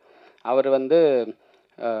எடிட்டர். அவர் வந்து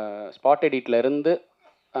ஸ்பாட் எடிட்டில் இருந்து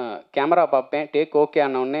கேமரா பார்ப்பேன், டேக் ஓகே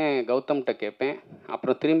ஆனவுடனே கௌதம்கிட்ட கேட்பேன்.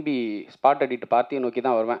 அப்புறம் திரும்பி ஸ்பாட் எடிட் பார்த்தியை நோக்கி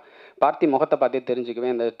தான் வருவேன். பார்த்தி முகத்தை பார்த்தே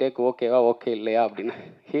தெரிஞ்சுக்குவேன் இந்த டேக் ஓகேவா ஓகே இல்லையா அப்படின்னு.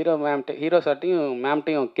 ஹீரோ சார்ட்டையும்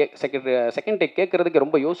மேம்கிட்டையும் செகண்ட் டேக் கேட்குறதுக்கு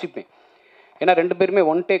ரொம்ப யோசிப்பேன். ஏன்னா 2 பேருமே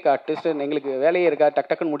ஒன் டேக் ஆர்டிஸ்ட், எங்களுக்கு வேலையே இருக்கா,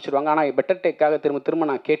 டக்குன்னு முடிச்சிடுவாங்க. ஆனால் பெட்டர் டேக்காக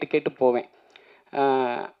திரும்ப நான் கேட்டு போவேன்.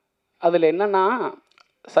 அதில் என்னென்னா,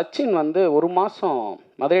 சச்சின் வந்து 1 மாதம்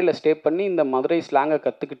மதுரையில் ஸ்டே பண்ணி இந்த மதுரை ஸ்லாங்கை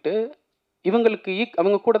கற்றுக்கிட்டு இவங்களுக்கு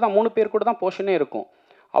அவங்க கூட தான் 3 பேர் கூட தான் போர்ஷனே இருக்கும்.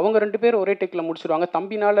 அவங்க 2 பேர் ஒரே டேக்கில் முடிச்சிடுவாங்க.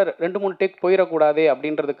 தம்பினால் 2-3 டேக் போயிடக்கூடாதே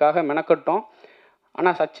அப்படின்றதுக்காக மெனக்கட்டோம்.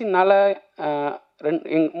 ஆனால் சச்சின்னால்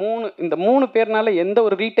இந்த 3 பேர்னால எந்த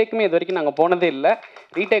ஒரு ரீடேக்குமே இது வரைக்கும் நாங்கள் போனதே இல்லை.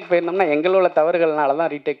 ரீடேக் போயிருந்தோம்னா எங்களோட தவறுகள்னால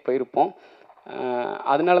தான் ரீடேக் போயிருப்போம்.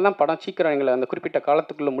 அதனால தான் படம் சீக்கிரம் எங்களை அந்த குறிப்பிட்ட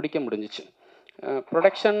காலத்துக்குள்ளே முடிக்க முடிஞ்சிச்சு.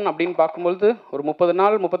 ப்ரொடக்ஷன் அப்படின்னு பார்க்கும்பொழுது ஒரு 30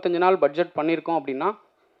 நாள் 35 நாள் பட்ஜெட் பண்ணியிருக்கோம் அப்படின்னா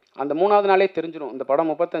அந்த 3ஆவது நாளே தெரிஞ்சிடும் இந்த படம்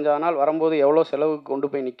 35ஆவது நாள் வரும்போது எவ்வளோ செலவுக்கு கொண்டு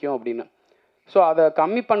போய் நிற்கும் அப்படின்னு. ஸோ அதை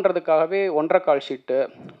கம்மி பண்ணுறதுக்காகவே 1.25 கால் ஷீட்டு,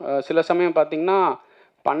 சில சமயம் பார்த்திங்கன்னா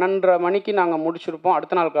 12:30 மணிக்கு நாங்கள் முடிச்சிருப்போம்,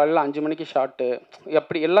 அடுத்த நாள் காலையில் 5 மணிக்கு ஷார்ட்டு.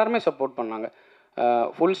 அப்படி எல்லாருமே சப்போர்ட் பண்ணாங்க.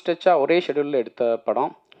 ஃபுல் ஸ்ட்ரெச்சாக ஒரே ஷெடியூலில் எடுத்த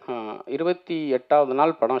படம். 28ஆவது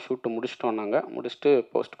நாள் படம் ஷூட்டு முடிச்சிட்டோம். நாங்கள் முடிச்சுட்டு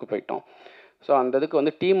போஸ்ட்டுக்கு போயிட்டோம். ஸோ அந்த இதுக்கு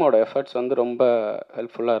வந்து டீமோட எஃபர்ட்ஸ் வந்து ரொம்ப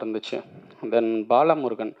ஹெல்ப்ஃபுல்லாக இருந்துச்சு. தென்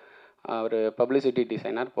பாலமுருகன், அவர் publicity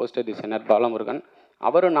designer, poster designer Balamurugan.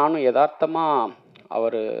 அவரும் நானும் யதார்த்தமாக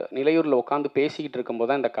அவர் நிலையூரில் உட்காந்து பேசிக்கிட்டு இருக்கும்போது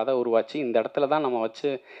தான் இந்த கதை உருவாச்சு. இந்த இடத்துல தான் நம்ம வச்சு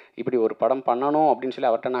இப்படி ஒரு படம் பண்ணணும் அப்படின்னு சொல்லி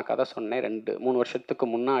அவர்கிட்ட நான் கதை சொன்னேன் 2-3 வருஷத்துக்கு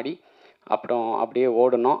முன்னாடி. அப்புறம் அப்படியே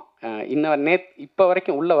ஓடணும். இன்னும் இப்போ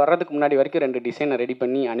வரைக்கும் உள்ளே வர்றதுக்கு முன்னாடி வரைக்கும் 2 டிசைனை ரெடி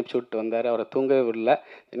பண்ணி அனுப்பிச்சி விட்டு வந்தார். அவரை தூங்கவே இல்லை.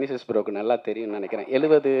 ஜெனிசஸ் ப்ரோக்கு நல்லா தெரியும்னு நினைக்கிறேன்.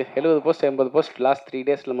 70 போஸ்ட் 80 போஸ்ட் லாஸ்ட் 3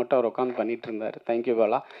 டேஸில் மட்டும் அவர் உட்காந்து பண்ணிகிட்டு இருந்தார். தேங்க்யூ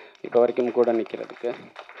பாலா, இப்போ வரைக்கும் கூட நிற்கிறதுக்கு.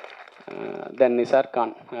 தென் நிசார்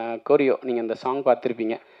கான் கோரியோ, நீங்கள் இந்த சாங்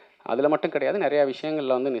பார்த்துருப்பீங்க. அதில் மட்டும் கிடையாது, நிறையா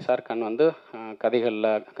விஷயங்களில் வந்து நிசார் கான் வந்து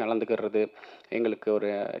கதைகளில் கலந்துக்கிறது, எங்களுக்கு ஒரு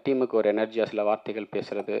டீமுக்கு ஒரு எனர்ஜியாக சில வார்த்தைகள்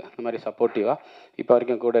பேசுகிறது, இந்த மாதிரி சப்போர்ட்டிவாக இப்போ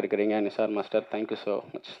வரைக்கும் கூட இருக்கிறீங்க Nisar master. Thank you so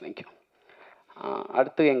much. Thank you.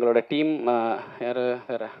 அடுத்து எங்களோட டீம் யார்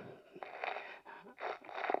வேறு,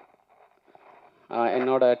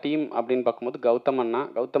 என்னோட டீம் அப்படின்னு பார்க்கும்போது கௌதம்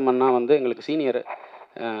அண்ணா வந்து எங்களுக்கு சீனியர்.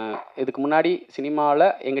 இதுக்கு முன்னாடி சினிமாவில்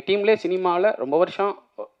எங்கள் டீம்லேயே சினிமாவில் ரொம்ப வருஷம்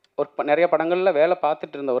நிறைய படங்களில் வேலை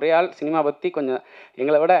பார்த்துட்டு இருந்த ஒரே ஆள், சினிமா பற்றி கொஞ்சம்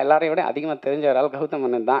எங்களை விட எல்லாரையும் விட அதிகமாக தெரிஞ்ச ஒரு ஆள் கௌதம்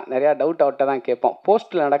அண்ணன் தான். நிறையா டவுட் அவர்கிட்ட தான் கேட்போம்.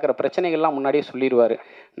 போஸ்ட்டில் நடக்கிற பிரச்சனைகள்லாம் முன்னாடியே சொல்லிடுவார்.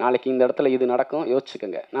 நாளைக்கு இந்த இடத்துல இது நடக்கும்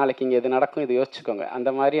யோசிச்சுக்கோங்க, நாளைக்கு இங்கே இது நடக்கும் இது யோசிச்சுக்கோங்க,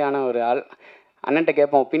 அந்த மாதிரியான ஒரு ஆள். அண்ணன்ட்ட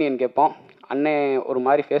கேட்போம், ஒப்பீனியன் கேட்போம். அண்ணன் ஒரு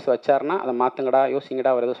மாதிரி ஃபேஸ் வச்சாருன்னா அதை மாற்றுங்கடா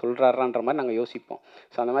யோசிங்கடா அவர் எதோ சொல்கிறாரான்ற மாதிரி நாங்கள் யோசிப்போம்.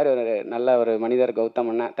 ஸோ அந்த மாதிரி ஒரு நல்ல ஒரு மனிதர்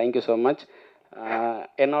கௌதம் அண்ணன். Thank you so much.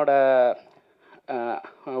 என்னோட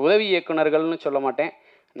உதவி இயக்குனர்கள்னு சொல்ல மாட்டேன்,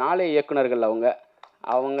 4 இயக்குனர்கள்.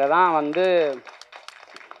 அவங்க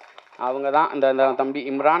தான் இந்த தம்பி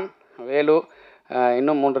இம்ரான், வேலு,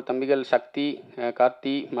 இன்னும் 3 தம்பிகள், சக்தி,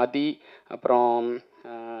 கார்த்தி, மதி, அப்புறம்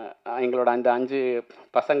எங்களோட அந்த 5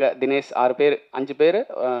 பசங்க, தினேஷ், 6 பேர், 5 பேர்,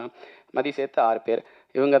 மதி சேர்த்து 6 பேர்.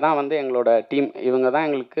 இவங்க தான் வந்து எங்களோட டீம். இவங்க தான்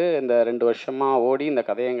எங்களுக்கு இந்த 2 வருஷமாக ஓடி இந்த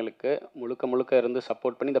கதையை எங்களுக்கு முழுக்க இருந்து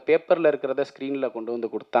சப்போர்ட் பண்ணி இந்த பேப்பரில் இருக்கிறத ஸ்க்ரீனில் கொண்டு வந்து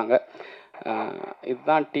கொடுத்தாங்க.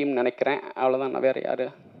 இதுதான் டீம் நினைக்கிறேன். அவ்வளோதான். வேறு யார்?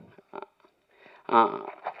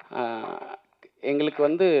 எங்களுக்கு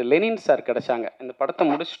வந்து லெனின் சார் கிடச்சாங்க. இந்த படத்தை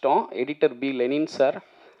முடிச்சிட்டோம். Editor B Lenin sir.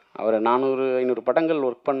 அவர் 400-500 படங்கள்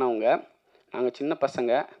ஒர்க் பண்ணவங்க. நாங்கள் சின்ன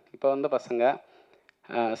பசங்க, இப்போ வந்த பசங்க.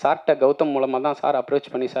 சார்கிட்ட கௌதம் மூலமாக தான் சார் அப்ரோச்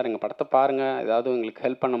பண்ணி, சார் எங்கள் படத்தை பாருங்கள், ஏதாவது எங்களுக்கு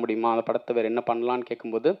ஹெல்ப் பண்ண முடியுமா, அந்த படத்தை வேறு என்ன பண்ணலான்னு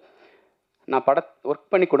கேட்கும்போது, நான்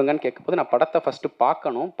ஒர்க் பண்ணி கொடுங்கன்னு கேட்கும்போது, நான் படத்தை ஃபஸ்ட்டு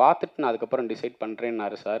பார்க்கணும், பார்த்துட்டு நான் அதுக்கப்புறம் டிசைட்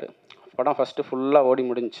பண்ணுறேன்னாரு சார். படம் ஃபஸ்ட்டு ஃபுல்லாக ஓடி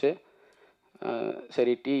முடிஞ்சிச்சு.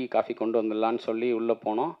 சரி டீ காஃபி கொண்டு வந்துடலான்னு சொல்லி உள்ளே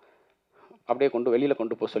போனோம். அப்படியே வெளியில்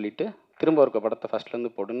கொண்டு போக சொல்லிவிட்டு திரும்ப ஒரு படத்தை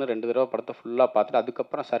ஃபஸ்ட்லேருந்து போட்டுன்னு 2 தடவை படத்தை ஃபுல்லாக பார்த்துட்டு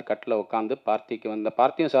அதுக்கப்புறம் சார் கட்டில் உட்காந்து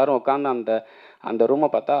பார்த்தியும் சாரும் உட்காந்து அந்த ரூமை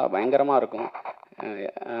பார்த்தா பயங்கரமாக இருக்கும்.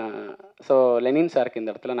 ஸோ லெனின் சாருக்கு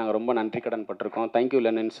இந்த இடத்துல நாங்கள் ரொம்ப நன்றி கடன் பட்டிருக்கோம். Thank you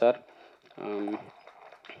Lenin sir.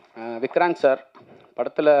 Vikrant sir,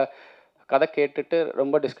 படத்தில் கதை கேட்டுட்டு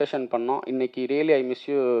ரொம்ப டிஸ்கஷன் பண்ணோம். இன்றைக்கி really I miss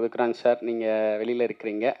you Vikrant sir. நீங்கள் வெளியில்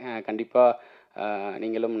இருக்கிறீங்க, கண்டிப்பாக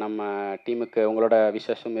நீங்களும் நம்ம டீமுக்கு உங்களோட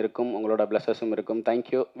விஷஸும் இருக்கும், உங்களோட பிளஸஸும் இருக்கும்.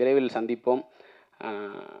 தேங்க்யூ. விரைவில் சந்திப்போம்.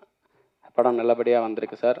 படம் நல்லபடியாக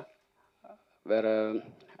வந்திருக்கு சார். வேறு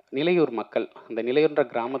நிலையூர் மக்கள், அந்த நிலையூர்ன்ற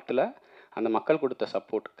கிராமத்தில் அந்த மக்கள் கொடுத்த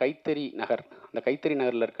சப்போர்ட், கைத்தறி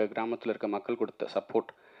நகரில் இருக்க கிராமத்தில் இருக்க மக்கள் கொடுத்த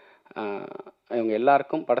சப்போர்ட், இவங்க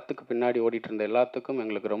எல்லாருக்கும், படத்துக்கு பின்னாடி ஓடிட்டு இருந்த எல்லாத்துக்கும்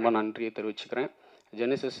எங்களுக்கு ரொம்ப நன்றியை தெரிவிச்சுக்கிறேன்.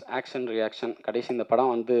 ஜெனிசிஸ் ஆக்ஷன் ரியாக்ஷன் கடைசி இந்த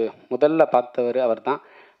படம் வந்து முதல்ல பார்த்தவர் அவர் தான்.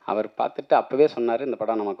 அவர் பார்த்துட்டு அப்போவே சொன்னார், இந்த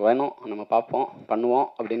படம் நமக்கு வேணும், நம்ம பார்ப்போம், பண்ணுவோம்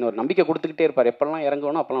அப்படின்னு ஒரு நம்பிக்கை கொடுத்துக்கிட்டே இருப்பார். எப்போல்லாம்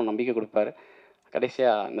இறங்கணும் அப்போல்லாம் நம்பிக்கை கொடுப்பார்.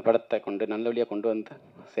 கடைசியாக இந்த படத்தை நல்ல வழியாக கொண்டு வந்து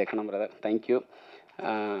சேர்க்கணும் பிரதர். தேங்க்யூ.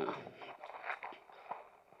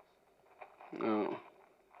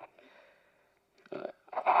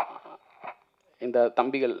 இந்த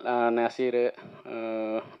தம்பிகள் நசீர்,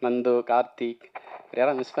 நந்து, கார்த்திக்,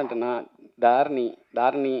 யாராவது மிஸ் பண்ணிட்டேன்னா Dharani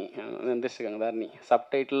வந்துருச்சுக்காங்க. Dharani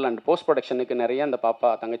subtitle and post ப்ரொடக்ஷனுக்கு நிறைய அந்த பாப்பா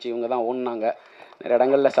தங்கச்சி இவங்க தான் ஓடுனாங்க. நிறைய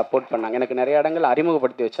இடங்களில் சப்போர்ட் பண்ணாங்க. எனக்கு நிறைய இடங்கள்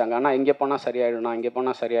அறிமுகப்படுத்தி வச்சாங்க. ஆனால் இங்கே போனால் சரியாயிடும்னா இங்கே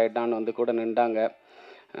போனால் சரியாயிட்டான்னு வந்து கூட நின்றாங்க.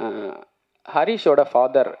 ஹரிஷோட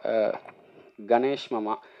ஃபாதர் கணேஷ்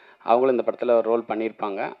மாமா அவங்களும் இந்த படத்தில் ஒரு ரோல்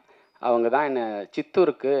பண்ணியிருப்பாங்க. அவங்க தான் என்னை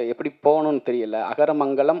சித்தூருக்கு எப்படி போகணுன்னு தெரியல,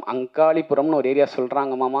 அகரமங்கலம் அங்காளிபுரம்னு ஒரு ஏரியா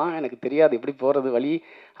சொல்கிறாங்க மாமா, எனக்கு தெரியாது எப்படி போகிறது வழி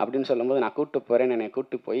அப்படின்னு சொல்லும்போது நான் கூப்பிட்டு போகிறேன்னு என்னை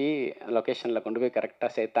கூப்பிட்டு போய் லொக்கேஷனில் கொண்டு போய்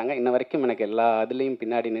கரெக்டாக சேர்த்தாங்க. இன்ன வரைக்கும் எனக்கு எல்லா இதுலேயும்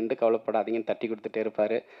பின்னாடி நின்று கவலைப்படாதீங்கன்னு தட்டி கொடுத்துட்டே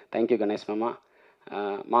இருப்பார். தேங்க்யூ கணேஷ் மாமா.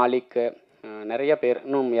 மாலிக்கு, நிறைய பேர்,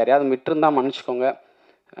 இன்னும் யாரையாவது விட்டுருந்தால் மன்னிச்சிக்கோங்க.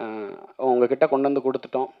 உங்ககிட்ட கொண்டு வந்து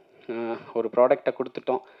கொடுத்துட்டோம், ஒரு ப்ராடக்டை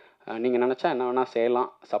கொடுத்துட்டோம். நீங்கள் நினச்சா என்ன வேணால் செய்யலாம்.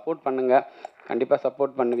 சப்போர்ட் பண்ணுங்கள், கண்டிப்பாக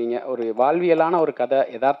சப்போர்ட் பண்ணுவீங்க. ஒரு வாழ்வியலான ஒரு கதை,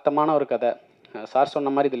 யதார்த்தமான ஒரு கதை. சார்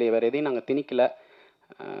சொன்ன மாதிரி இதில் வேறு எதையும் நாங்கள் திணிக்கலை.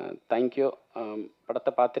 தேங்க்யூ.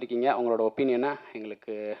 படத்தை பார்த்துருக்கீங்க, அவங்களோட ஒப்பீனியனை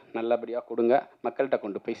எங்களுக்கு நல்லபடியாக கொடுங்க, மக்கள்கிட்ட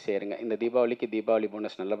கொண்டு போய் சேருங்க. இந்த தீபாவளிக்கு தீபாவளி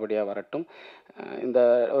போனஸ் நல்லபடியாக வரட்டும். இந்த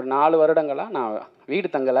ஒரு 4 வருடங்களாக நான் வீடு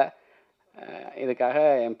தங்கலை. இதுக்காக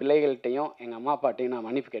என் பிள்ளைகள்கிட்டையும் எங்கள் அம்மா அப்பாட்டையும் நான்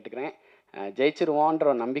மன்னிப்பு கேட்டுக்கிறேன். ஜெயிச்சிருவோன்ற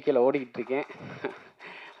ஒரு நம்பிக்கையில் ஓடிக்கிட்டு இருக்கேன்.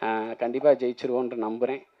 கண்டிப்பாக ஜெயிச்சிருவோன்ற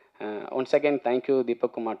நம்புகிறேன். Once again thank you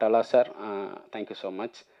Deepak Kumar டாலா sir, thank you so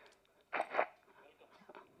much.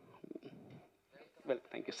 Well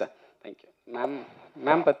thank you sir, thank you.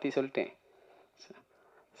 Ma'am பற்றி சொல்லிட்டேன்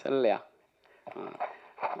சொல்லலையா?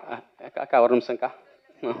 அக்கா ஒரு நிமிஷம்க்கா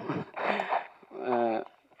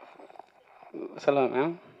சொல்லுவேன்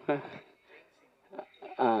மேம்.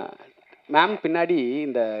 மேம் பின்னாடி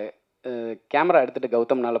இந்த கேமரா எடுத்துகிட்டு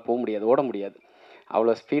கௌதம்னால் போக முடியாது, ஓட முடியாது,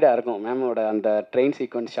 அவ்வளோ ஸ்பீடாக இருக்கும் மேமோட அந்த ட்ரெயின்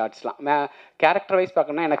சீக்வன்ஸ் ஷார்ட்ஸ்லாம். கேரக்டர் வைஸ்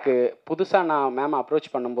பார்க்கணுன்னா எனக்கு புதுசாக நான் மேம் அப்ரோச்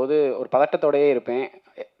பண்ணும்போது ஒரு பதட்டத்தோடையே இருப்பேன்.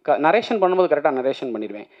 நரேஷன் பண்ணும்போது கரெக்டாக நரேஷன்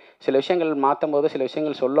பண்ணிடுவேன். சில விஷயங்கள் மாற்றும் போதோ சில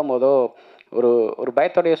விஷயங்கள் சொல்லும் போதோ ஒரு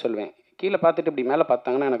பயத்தோடையே சொல்லுவேன். கீழே பார்த்துட்டு இப்படி மேலே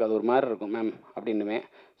பார்த்தாங்கன்னா எனக்கு அது ஒரு மாதிரி இருக்கும் மேம் அப்படின்னுவேன்.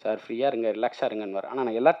 சார் ஃப்ரீயாக இருங்க, ரிலாக்ஸாக இருங்கன்னு. ஆனால்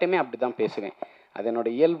நான் எல்லாத்தையுமே அப்படி தான் பேசுவேன், அது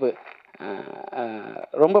என்னோடய இயல்பு.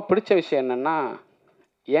 ரொம்ப பிடிச்ச விஷயம் என்னென்னா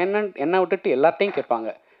என்னை விட்டுட்டு எல்லார்ட்டையும் கேட்பாங்க,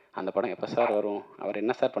 அந்த படம் எப்போ சார் வரும், அவர்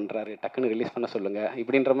என்ன சார் பண்ணுறாரு, டக்குன்னு ரிலீஸ் பண்ண சொல்லுங்கள்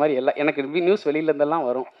இப்படின்ற மாதிரி எனக்கு நியூஸ் வெளியிலேருந்தெல்லாம்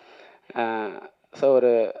வரும். ஸோ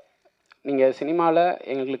நீங்கள் சினிமாவில்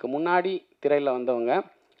எங்களுக்கு முன்னாடி திரையில் வந்தவங்க,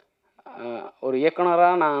 ஒரு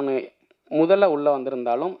இயக்குனராக நான் முதல்ல உள்ளே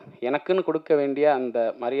வந்திருந்தாலும் எனக்குன்னு கொடுக்க வேண்டிய அந்த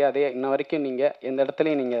மரியாதையை இன்ன வரைக்கும் நீங்கள் எந்த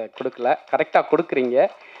இடத்துலையும் நீங்கள் கொடுக்கல. கரெக்டாக கொடுக்குறீங்க.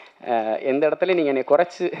 எந்த இடத்துலையும் நீங்கள்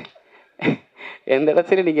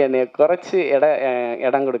என்னை குறைச்சி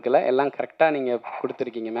இடம் கொடுக்கல, எல்லாம் கரெக்டாக நீங்கள்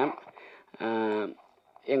கொடுத்துருக்கீங்க மேம்.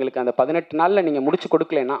 எங்களுக்கு அந்த 18 நாளில் நீங்கள் முடிச்சு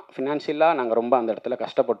கொடுக்கலன்னா ஃபினான்ஷியலாக நாங்கள் ரொம்ப அந்த இடத்துல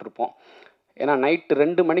கஷ்டப்பட்டுருப்போம். ஏன்னா நைட்டு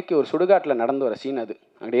 2 மணிக்கு ஒரு சுடுகாட்டில் நடந்து வர சீன், அது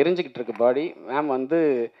அப்படி எரிஞ்சிக்கிட்டு இருக்கு பாடி. மேம் வந்து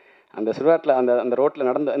அந்த சுடுகாட்டில் அந்த ரோட்டில்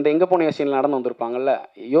நடந்து அந்த எங்கே போன சீனில் நடந்து வந்திருப்பாங்கல்ல,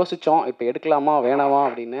 யோசித்தோம் இப்போ எடுக்கலாமா வேணாமா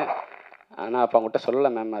அப்படின்னு. ஆனால் அப்போ அவங்ககிட்ட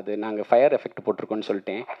சொல்லலை மேம், அது நாங்கள் ஃபயர் எஃபெக்ட் போட்டிருக்கோன்னு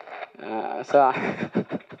சொல்லிட்டேன். ஸோ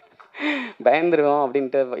பயந்துருவோம்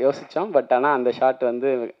அப்படின்ட்டு யோசித்தோம். பட் ஆனால் அந்த ஷாட் வந்து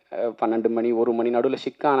 12 மணி 1 மணி நடுவில்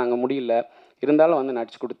சிக்கா நாங்கள் முடியல, இருந்தாலும் வந்து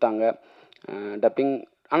நடிச்சு கொடுத்தாங்க. டப்பிங்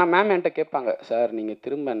ஆனால் மேம் என்கிட்ட கேட்பாங்க, சார் நீங்கள்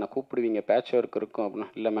திரும்ப என்ன கூப்பிடுவீங்க பேட்ச் ஒர்க் இருக்கும் அப்படின்னா,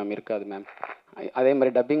 இல்லை மேம் இருக்காது மேம். அதே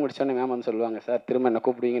மாதிரி டப்பிங் முடிச்சோடனே மேம் வந்து சொல்லுவாங்க, சார் திரும்ப என்ன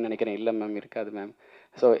கூப்பிடுவீங்கன்னு நினைக்கிறேன், இல்லை மேம் இருக்காது மேம்.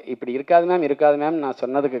 ஸோ இப்படி இருக்காது மேம் நான்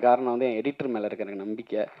சொன்னதுக்கு காரணம் வந்து என் எடிட்டர் மேலே இருக்க எனக்கு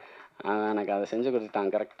நம்பிக்கை. எனக்கு அதை செஞ்சு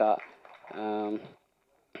கொடுத்துட்டாங்க கரெக்டாக.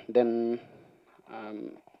 தென்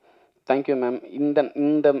தேங்க்யூ மேம்.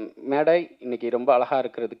 இந்த மேடை இன்றைக்கி ரொம்ப அழகாக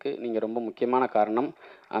இருக்கிறதுக்கு நீங்கள் ரொம்ப முக்கியமான காரணம்.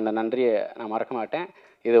 அந்த நன்றியை நான் மறக்க மாட்டேன்.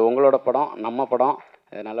 இது உங்களோட படம், நம்ம படம்,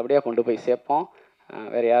 இதை நல்லபடியாக கொண்டு போய் சேர்ப்போம்.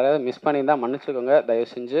 வேறு யாராவது மிஸ் பண்ணியிருந்தால் மன்னிச்சுக்கோங்க தயவு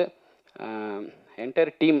செஞ்சு.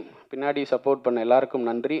 என்டையர் டீம் பின்னாடி சப்போர்ட் பண்ண எல்லாருக்கும்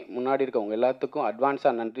நன்றி. முன்னாடி இருக்கவங்க எல்லாத்துக்கும்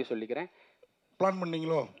அட்வான்ஸாக நன்றி சொல்லிக்கிறேன். பிளான்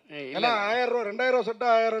பண்ணீங்களோ? ஏன்னா 1000 ரூபா 2000 செட்டா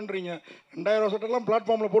 1000ன்றீங்க. 2000 செட்டெல்லாம்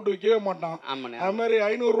பிளாட்ஃபார்மில் போட்டு விற்கவே மாட்டான். அது மாதிரி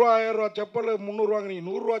 500 ரூபா 1000 ரூபா செப்பல் 300 ரூபாங்கிறீங்க.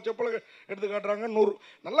 100 ரூபா செப்பல் எடுத்து காட்டுறாங்க. 100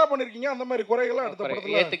 நல்லா பண்ணியிருக்கீங்க. அந்த மாதிரி குறைகளாக அடுத்த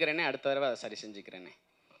படத்தில் ஏற்றுக்கிறேனே, அடுத்த தடவை அதை சரி செஞ்சுக்கிறேனே.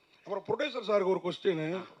 அப்புறம் ப்ரொடியூசர் சாருக்கு ஒரு கொஸ்டின்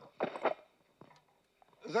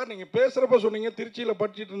சார். நீங்கள் பேசுகிறப்ப சொன்னீங்க திருச்சியில்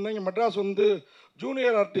படிச்சுட்டு இருந்தீங்க, மெட்ராஸ் வந்து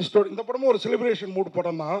ஜூனியர் ஆர்டிஸ்டோட, இந்த படமும் ஒரு செலிப்ரேஷன் மூட்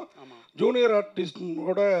படம் தான், ஜூனியர்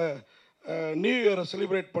ஆர்டிஸ்டோட நியூ இயரை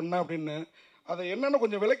செலிப்ரேட் பண்ண அப்படின்னு. அதை என்னென்னு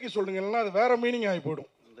கொஞ்சம் விளக்கி சொல்லுங்க, இல்லைன்னா அது வேறு மீனிங் ஆகி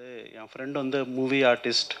போயிடும். வந்து என் ஃப்ரெண்டு வந்து மூவி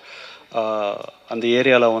ஆர்டிஸ்ட், அந்த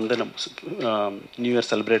ஏரியாவில் வந்து நம்ம நியூ இயர்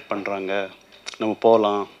செலிப்ரேட் பண்ணுறாங்க, நம்ம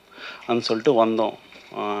போகலாம் அப்படின்னு சொல்லிட்டு வந்தோம்.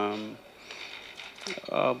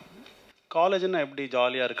 காலேஜுன்னா எப்படி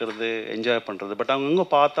ஜாலியாக இருக்கிறது, என்ஜாய் பண்ணுறது, பட் அவங்க இங்கே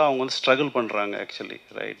பார்த்தா அவங்க வந்து ஸ்ட்ரகிள் பண்ணுறாங்க actually,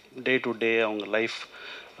 right. Day to day அவங்க லைஃப்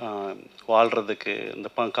வாழ்கிறதுக்கு இந்த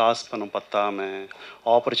காசு பணம் பத்தாமல்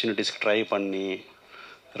ஆப்பர்ச்சுனிட்டிஸ்க்கு ட்ரை பண்ணி,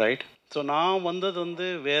 ரைட். ஸோ நான் வந்தது வந்து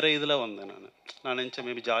வேறு இதில் வந்தேன். நான் நினச்சேன்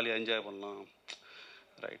மேபி ஜாலியாக என்ஜாய் பண்ணலாம்,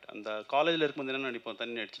 ரைட். அந்த காலேஜில் இருக்கும்போது என்ன நினைப்போம்,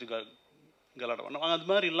 தண்ணி அடிச்சுட்டு கலாட்டம் பண்ணோம். அது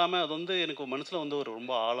மாதிரி இல்லாமல் அது வந்து எனக்கு மனசில் வந்து ஒரு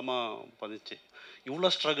ரொம்ப ஆழமாக பதிச்சு. இவ்வளோ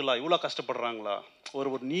ஸ்ட்ரகிளா, இவ்வளோ கஷ்டப்படுறாங்களா, ஒரு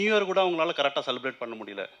நியூ இயர் கூட அவங்களால கரெக்டாக செலிப்ரேட் பண்ண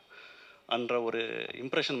முடியல என்ற ஒரு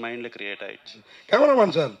இம்ப்ரெஷன் மைண்டில் க்ரியேட் ஆகிடுச்சு.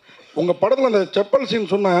 கேமராமேன் சார், உங்கள் படத்தில் அந்த செப்பல்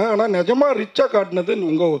சீன் சொன்னேன், ஆனால் நிஜமாக ரிச்சாக காட்டினது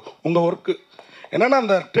உங்கள் ஒர்க்கு. என்னென்னா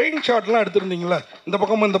அந்த ட்ரெயின் ஷாட்லாம் எடுத்துருந்தீங்களே, இந்த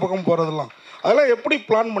பக்கம் இந்த பக்கம் போகிறதெல்லாம், அதெல்லாம் எப்படி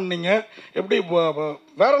பிளான் பண்ணீங்க? எப்படி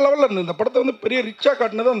வேறு லெவலில் இருந்தது இந்த படத்தை வந்து பெரிய ரிச்சாக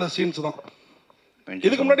காட்டினது அந்த சீன்ஸ் தான்.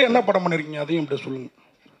 இதுக்கு முன்னாடி என்ன படம் பண்ணியிருக்கீங்க, அதையும் இப்படி சொல்லுங்கள்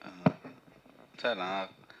சார்.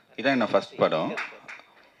 இதான் என்ன ஃபஸ்ட் படம்.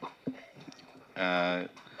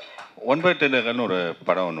 9/10 ஒரு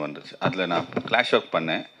படம் ஒன்று வந்துச்சு, அதில் நான் கிளாஷ் ஒர்க்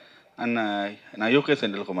பண்ணேன். நான் யூகே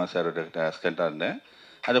செந்தில்குமார் சாரோட அசிஸ்டண்ட்டாக இருந்தேன்.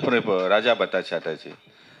 அதுக்கப்புறம் இப்போ ராஜா பட்டா சாட்டாச்சி,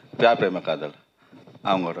 பியார் பிரேம காதல்,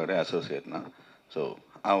 அவங்களோட அசோசியேட் தான். ஸோ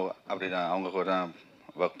அப்படி தான் அவங்க கூட தான்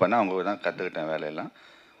ஒர்க் பண்ணேன், அவங்க கூட தான் கற்றுக்கிட்டேன் வேலையெல்லாம்.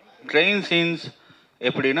 ட்ரெயின் சீன்ஸ்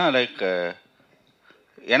எப்படின்னா லைக்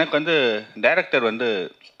எனக்கு வந்து டைரக்டர் வந்து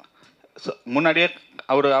முன்னாடியே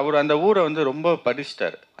அவர் அந்த ஊரை வந்து ரொம்ப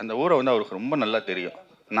படிச்சிட்டார். அந்த ஊரை வந்து அவருக்கு ரொம்ப நல்லா தெரியும்.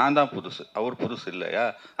 நான் தான் புதுசு, அவர் புதுசு இல்லையா.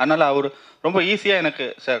 அதனால் அவர் ரொம்ப ஈஸியாக எனக்கு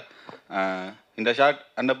சார் இந்த ஷாட்,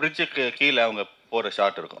 அந்த பிரிட்ஜுக்கு கீழே அவங்க போகிற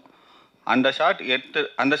ஷாட் இருக்கும், அந்த ஷாட்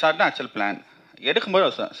தான் ஆக்சுவல் பிளான். எடுக்கும்போது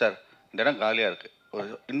சார் இந்த இடம் காலியாக இருக்குது,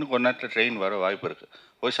 இன்னும் கொஞ்ச நேரத்தில் ட்ரெயின் வர வாய்ப்பு இருக்குது,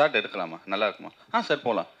 ஒரு ஷாட் எடுக்கலாமா, நல்லா இருக்குமா? சார்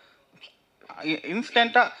போகலாம்.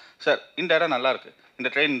 இன்ஸ்டண்ட்டாக சார் இந்த இடம் நல்லாயிருக்கு, இந்த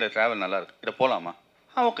ட்ரெயின் இந்த ட்ராவல் நல்லாயிருக்கு, இதை போகலாமா?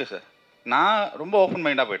 Okay sir. நான் ரொம்ப ஓப்பன்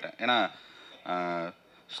மைண்டாக போயிட்டேன். ஏன்னா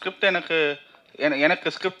ஸ்கிரிப்ட் எனக்கு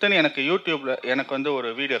ஸ்கிரிப்டுன்னு எனக்கு யூடியூப்பில் எனக்கு வந்து ஒரு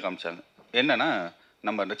வீடியோ காமிச்சாங்க. என்னென்னா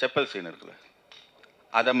நம்ம அந்த செப்பல் சீன் இருக்குல்ல,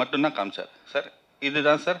 அதை மட்டும்தான் காமிச்சார். சார்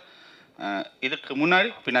இதுதான் சார், இதுக்கு முன்னாடி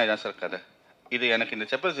பின்னாடி தான் சார் கதை. இது எனக்கு இந்த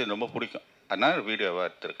செப்பல் சீன் ரொம்ப பிடிக்கும், அதனால் வீடியோவாக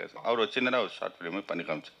எடுத்துருக்கேன் சார். அவர் ஒரு சின்னதாக ஒரு ஷார்ட் ஃபிலிமே பண்ணி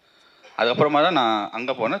காமிச்சேன். அதுக்கப்புறமா தான் நான்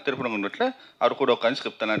அங்கே போனேன், திருப்பரங்குன்றத்தில் அவர் கூட உட்காந்து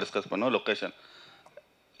ஸ்கிரிப்டெல்லாம் டிஸ்கஸ் பண்ணுவோம், லொக்கேஷன்.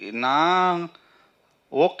 நான்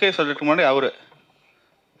ஓகே சொல்லிட்டு முன்னாடி அவர்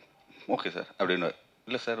ஓகே சார் அப்படின்னுவார்.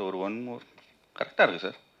 இல்லை சார் ஒரு 1 more கரெக்டாக இருக்குது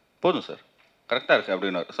சார், போதும் சார், கரெக்டாக இருக்குது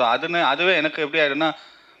அப்படின்னுவார். ஸோ அதுவே எனக்கு எப்படி ஆகிடும்னா,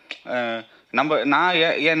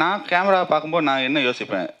 நான் கேமரா பார்க்கும்போது நான் என்ன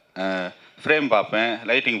யோசிப்பேன், ஃப்ரேம் பார்ப்பேன்,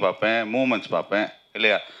 லைட்டிங் பார்ப்பேன், மூமெண்ட்ஸ் பார்ப்பேன்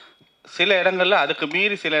இல்லையா. சில இடங்களில் அதுக்கு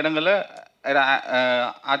மீறி சில இடங்களில்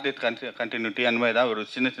ஆர்டிஸ்ட் கண்டினியூட்டி அந்த மாதிரி தான் ஒரு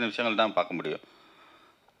சின்ன சின்ன விஷயங்கள் தான் பார்க்க முடியும்.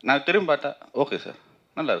 நான் திரும்பி பார்த்தா ஓகே சார்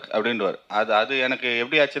நல்லா இருக்கு அப்படின்வார். அது எனக்கு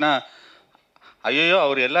எப்படி ஆச்சுன்னா, ஐயோ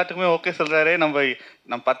அவர் எல்லாத்துக்குமே ஓகே சொல்கிறாரே,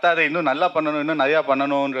 நம்ம பத்தாத இன்னும் நல்லா பண்ணணும், இன்னும் நிறையா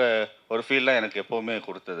பண்ணணுன்ற ஒரு ஃபீல்லாம் எனக்கு எப்போவுமே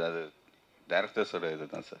கொடுத்தது அது டேரக்டர்ஸோட இது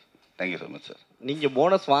தான் sir. Thank you so much sir. நீங்கள்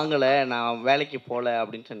போனஸ் வாங்கலை, நான் வேலைக்கு போகல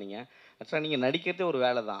அப்படின்னு சொன்னீங்க. ஆக்சுவலாக நீங்கள் நடிக்கிறதே ஒரு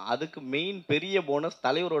வேலை தான், அதுக்கு மெயின் பெரிய போனஸ்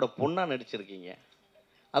தலைவரோட பொண்ணாக நடிச்சிருக்கீங்க.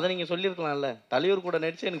 அதை நீங்கள் சொல்லியிருக்கலாம்ல, தலைவர் கூட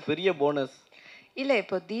நடிச்சு எனக்கு பெரிய போனஸ். இல்லை,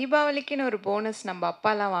 இப்போ தீபாவளிக்குன்னு ஒரு போனஸ் நம்ம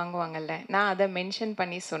அப்பாலாம் வாங்குவாங்கல்ல, நான் அதை மென்ஷன்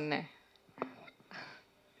பண்ணி சொன்னேன்.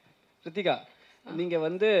 ரித்திகா, நீங்கள்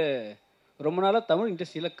வந்து ரொம்ப நாளாக தமிழ்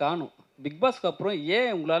இண்டஸ்ட்ரியில் காணும். பிக் பாஸ்க்கு அப்புறம்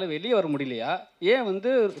ஏன் உங்களால் வெளியே வர முடியலையா? ஏன்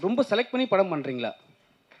வந்து ரொம்ப செலக்ட் பண்ணி படம் பண்ணுறீங்களா?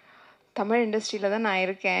 தமிழ் இண்டஸ்ட்ரியில் தான் நான்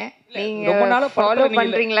இருக்கேன். நீங்கள் ஃபாலோ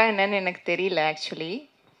பண்ணுறீங்களா என்னன்னு எனக்கு தெரியல. ஆக்சுவலி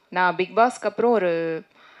நான் பிக் பாஸ்க்கு அப்புறம் ஒரு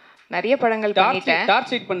நிறைய படங்கள் பண்ணிட்டேன்.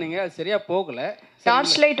 டார்ச் லைட் பண்ணீங்க, அது சரியா போகல.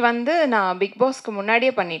 டார்ச் லைட் வந்து நான் பிக் பாஸ்க்கு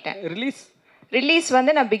முன்னாடியே பண்ணிட்டேன். ரிலீஸ்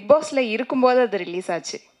வந்து நான் பிக் பாஸ்ல இருக்கும்போது அது ரிலீஸ்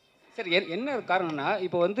ஆச்சு. சரி, என்ன காரணம்னா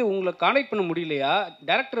இப்போ வந்து உங்களை கான்டாக்ட் பண்ண முடியலையா?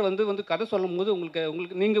 டேரக்டர் வந்து கதை சொல்லும் போது உங்களுக்கு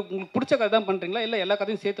பிடிச்ச கதை தான் பண்ணுறீங்களா, இல்லை எல்லா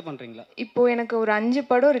கதையும் சேர்த்து பண்ணுறீங்களா? இப்போ எனக்கு ஒரு 5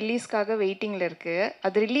 படம் ரிலீஸ்க்காக வெயிட்டிங்கில் இருக்குது.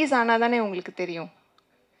 அது ரிலீஸ் ஆனால் தானே உங்களுக்கு தெரியும்.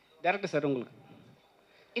 டேரக்டர் சார் உங்களுக்கு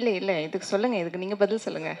இல்லை இதுக்கு சொல்லுங்க, இதுக்கு நீங்க பதில்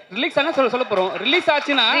சொல்லுங்க. ரிலீஸ் ஆனா சொல்ல போறோம். ரிலீஸ்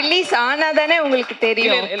ஆச்சுனா ரிலீஸ் ஆனா தானே உங்களுக்கு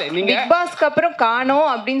தெரியும். பிக் பாஸ்க்கு அப்புறம் காணோம்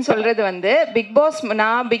அப்படின்னு சொல்றது வந்து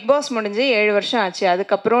நான் பிக் பாஸ் முடிஞ்சு 7 வருஷம் ஆச்சு.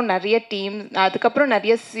 அதுக்கப்புறம் நிறைய டீம், அதுக்கப்புறம்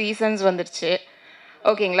நிறைய சீசன்ஸ் வந்துருச்சு.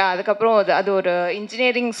 ஓகேங்களா. அதுக்கப்புறம் அது ஒரு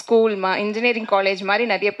இன்ஜினியரிங் காலேஜ் மாதிரி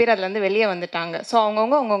நிறைய பேர் அதுலேருந்து வெளியே வந்துட்டாங்க. ஸோ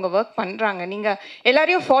அவங்கவுங்க ஒர்க் பண்ணுறாங்க. நீங்கள்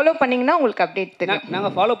எல்லாரையும் ஃபாலோ பண்ணிங்கன்னா உங்களுக்கு அப்டேட் தெரியும்.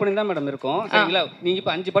 நாங்கள் ஃபாலோ பண்ணி தான் மேடம் இருக்கோம். சரிங்களா. நீங்கள்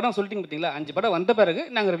இப்போ 5 படம் சொல்லிட்டீங்க பார்த்தீங்களா, 5 படம் வந்த பிறகு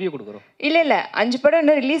நாங்கள் ரிவ்யூ கொடுக்குறோம். இல்லை 5 படம்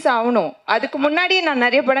இன்னும் ரிலீஸ் ஆகணும். அதுக்கு முன்னாடியே நான்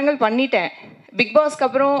நிறைய படங்கள் பண்ணிட்டேன். பிக் பாஸ்க்கு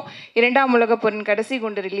அப்புறம் 2ஆம் உலகப் போரின் கடைசி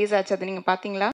குண்டு ரிலீஸ் ஆச்சு, அதை நீங்கள் பார்த்தீங்களா?